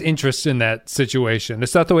that there's interest in that situation.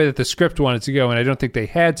 It's not the way that the script wanted to go, and I don't think they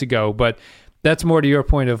had to go, but that's more to your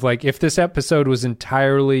point of, like, if this episode was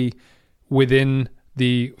entirely within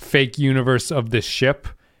the fake universe of this ship,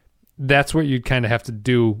 that's what you'd kind of have to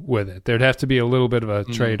do with it. There'd have to be a little bit of a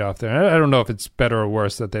trade-off there. I don't know if it's better or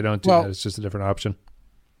worse that they don't do that. It's just a different option.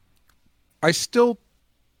 I still,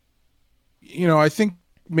 I think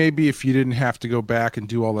maybe if you didn't have to go back and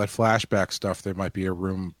do all that flashback stuff, there might be a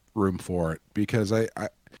room for it, because I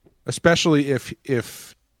especially if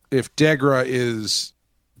Degra is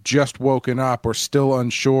just woken up or still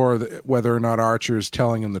unsure whether or not Archer is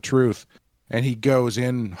telling him the truth, and he goes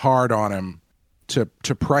in hard on him to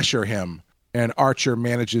pressure him, and Archer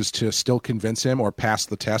manages to still convince him or pass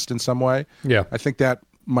the test in some way. Yeah, I think that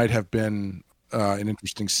might have been an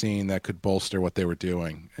interesting scene that could bolster what they were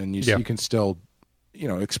doing, and you can still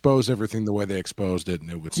expose everything the way they exposed it,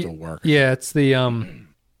 and it would still work. Yeah, it's the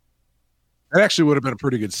That actually would have been a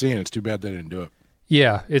pretty good scene. It's too bad they didn't do it.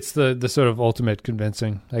 Yeah, it's the sort of ultimate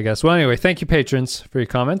convincing, I guess. Well, anyway, thank you, patrons, for your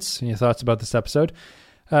comments and your thoughts about this episode.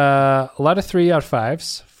 A lot of 3 out of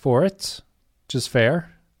 5s for it, which is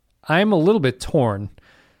fair. I'm a little bit torn.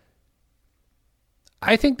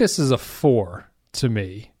 I think this is a 4 to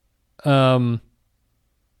me. I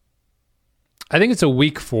think it's a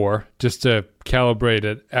weak 4, just to calibrate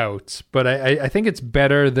it out. But I think it's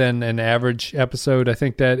better than an average episode. I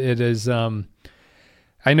think that it is... I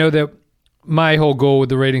know that my whole goal with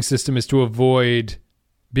the rating system is to avoid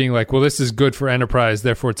being like, well, this is good for Enterprise,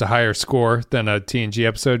 therefore it's a higher score than a TNG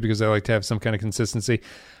episode, because I like to have some kind of consistency.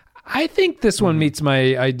 I think this one meets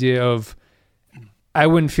my idea of, I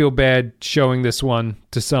wouldn't feel bad showing this one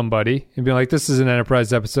to somebody and being like, this is an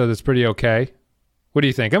Enterprise episode that's pretty okay. What do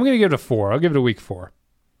you think? I'm going to give it a 4. I'll give it a weak 4.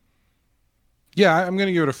 Yeah, I'm going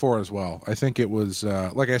to give it a 4 as well. I think it was,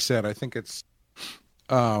 like I said, I think it's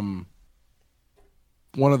one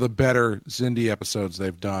of the better Zindi episodes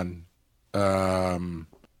they've done,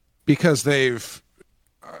 because they've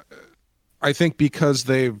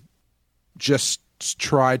just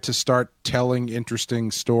tried to start telling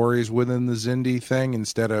interesting stories within the Zindi thing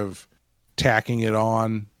instead of tacking it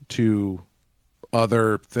on to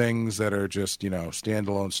other things that are just,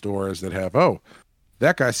 standalone stories that have,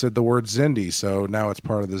 that guy said the word Zindi, so now it's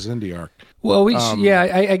part of the Zindi arc. Well,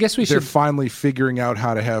 I guess we should... They're finally figuring out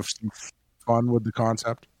how to have some fun with the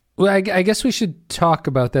concept. Well, I guess we should talk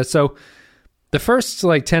about that. So the first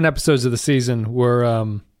 10 episodes of the season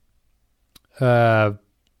were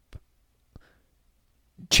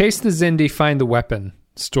Chase the Zindi, Find the Weapon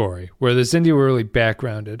story, where the Zindi were really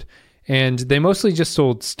backgrounded. And they mostly just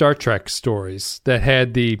told Star Trek stories that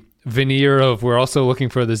had the veneer of, we're also looking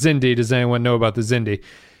for the Zindi. Does anyone know about the Zindi?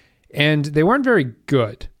 And they weren't very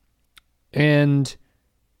good. And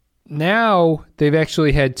now they've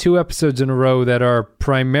actually had 2 episodes in a row that are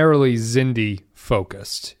primarily Zindi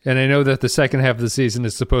focused. And I know that the second half of the season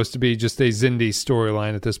is supposed to be just a Zindi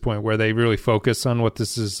storyline at this point, where they really focus on what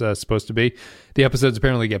this is supposed to be. The episodes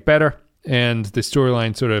apparently get better, and the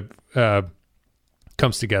storyline sort of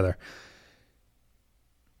comes together.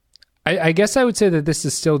 I guess I would say that this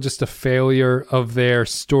is still just a failure of their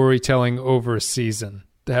storytelling over a season,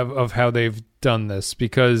 of how they've done this,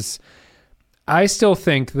 because I still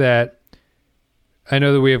think that, I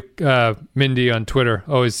know that we have Mindy on Twitter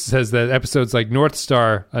always says that episodes like North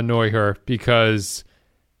Star annoy her because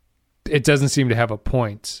it doesn't seem to have a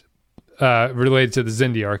point related to the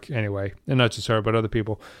Zindi arc anyway, and not just her, but other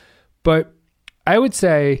people. But I would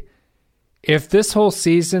say if this whole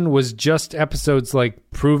season was just episodes like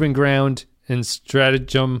Proving Ground and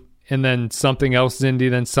Stratagem, and then something else Zindi,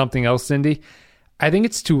 then something else Zindi, I think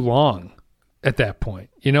it's too long at that point.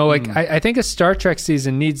 I think a Star Trek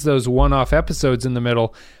season needs those one-off episodes in the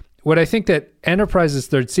middle. What I think that Enterprise's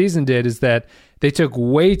third season did is that they took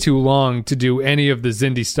way too long to do any of the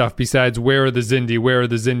Zindi stuff besides, where are the Zindi, where are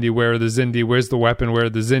the Zindi, where are the Zindi, where's the weapon, where are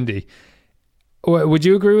the Zindi? Would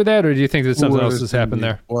you agree with that, or do you think that something else has happened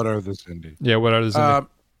there? What are the Zindi? Yeah, what are the Zindi?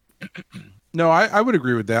 No, I would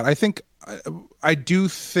agree with that. I do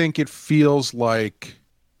think it feels like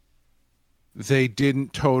they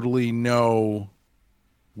didn't totally know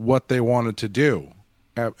what they wanted to do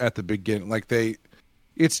at the beginning. Like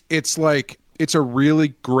it's like it's a really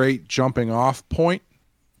great jumping off point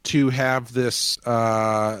to have this.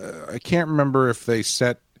 I can't remember if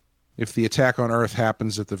the attack on Earth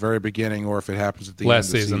happens at the very beginning or if it happens at the end of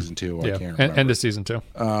season 2. Yeah. I can't remember. End of season 2.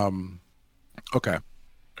 Okay.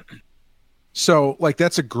 So, like,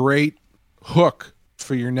 that's a great hook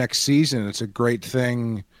for your next season. It's a great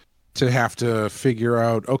thing to have to figure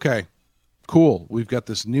out, okay, cool. We've got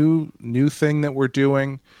this new thing that we're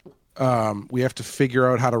doing. We have to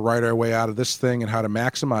figure out how to write our way out of this thing and how to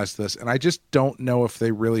maximize this. And I just don't know if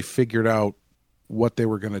they really figured out what they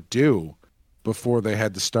were going to do before they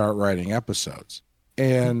had to start writing episodes.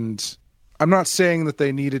 And I'm not saying that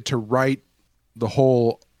they needed to write the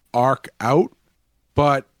whole arc out,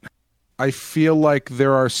 but I feel like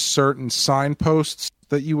there are certain signposts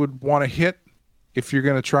that you would want to hit if you're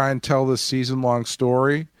going to try and tell this season-long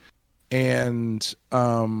story. And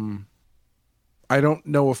I don't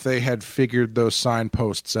know if they had figured those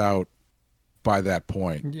signposts out by that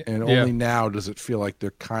point. And only now does it feel like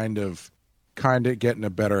they're kind of getting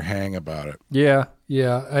a better hang about it. Yeah.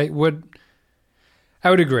 I would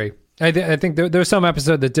agree. I think there was some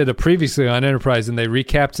episode that did a previously on Enterprise, and they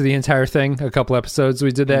recapped the entire thing. A couple episodes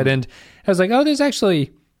we did that, and I was like, oh,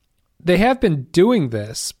 they have been doing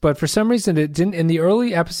this, but for some reason it didn't. In the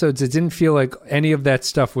early episodes, it didn't feel like any of that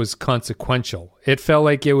stuff was consequential. It felt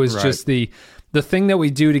like it was just the thing that we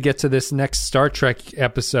do to get to this next Star Trek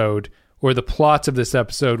episode, or the plot of this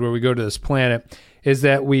episode where we go to this planet, is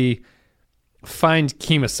that we find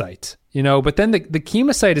Chemosite. But then the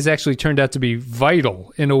Chemosite has actually turned out to be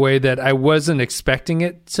vital in a way that I wasn't expecting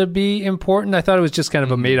it to be important. I thought it was just kind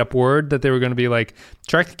of a made-up word that they were going to be like,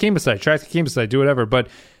 track the Chemosite, do whatever. But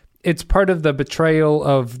it's part of the betrayal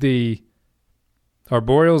of the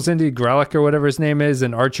Arboreal Zindi, Gralek or whatever his name is,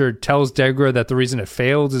 and Archer tells Degra that the reason it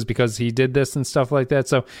failed is because he did this and stuff like that.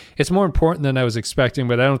 So it's more important than I was expecting,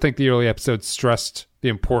 but I don't think the early episodes stressed the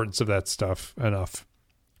importance of that stuff enough.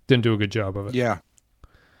 Didn't do a good job of it. Yeah,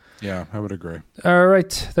 I would agree. All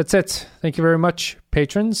right, that's it. Thank you very much,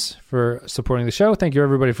 patrons, for supporting the show. Thank you,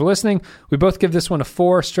 everybody, for listening. We both give this one a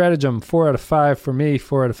 4. Stratagem, 4 out of 5 for me,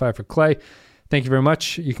 4 out of 5 for Clay. Thank you very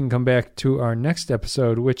much. You can come back to our next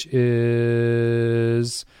episode, which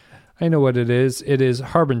is... I know what it is. It is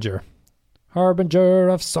Harbinger. Harbinger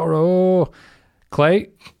of Sorrow. Clay,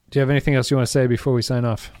 do you have anything else you want to say before we sign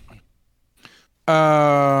off?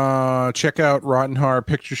 Check out Rotten Horror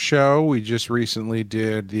Picture Show. We just recently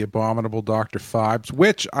did The Abominable Dr. Phibes,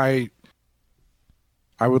 which I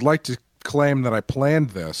would like to claim that I planned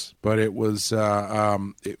this, but it was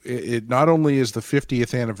it not only is the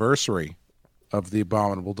 50th anniversary of The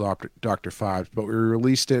Abominable Dr. Phibes, but we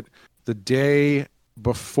released it the day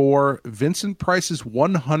before Vincent Price's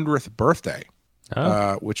 100th birthday,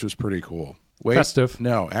 which was pretty cool. Wait, festive.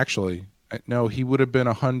 No, actually, no, he would have been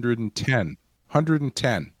 110.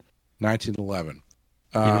 1911.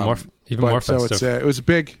 Even more festive. So it was a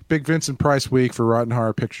big Vincent Price week for Rotten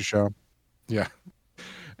Horror Picture Show. Yeah.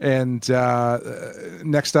 And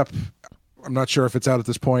next up, I'm not sure if it's out at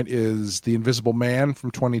this point, is The Invisible Man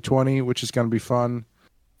from 2020, which is going to be fun.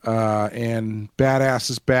 And Badass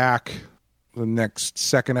is back. The next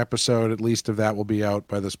second episode, at least, of that will be out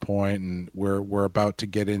by this point, and we're about to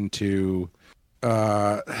get into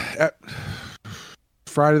Friday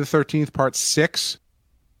the 13th, part 6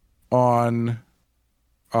 on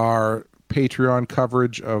our Patreon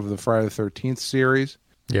coverage of the Friday the 13th series.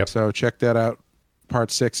 Yep. So check that out.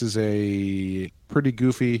 Part 6 is a pretty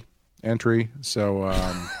goofy entry, so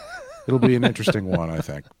it'll be an interesting one, I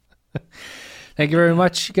think. Thank you very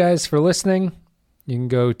much, guys, for listening. You can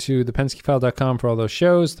go to thepenskyfile.com for all those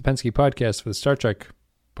shows, the Pensky Podcast for the Star Trek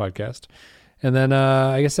podcast. And then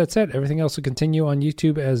I guess that's it. Everything else will continue on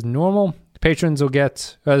YouTube as normal. Patrons will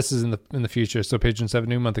get, this is in the future, so patrons have a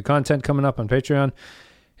new month of content coming up on Patreon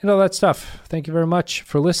and all that stuff. Thank you very much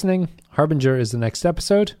for listening. Harbinger is the next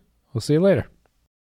episode. We'll see you later.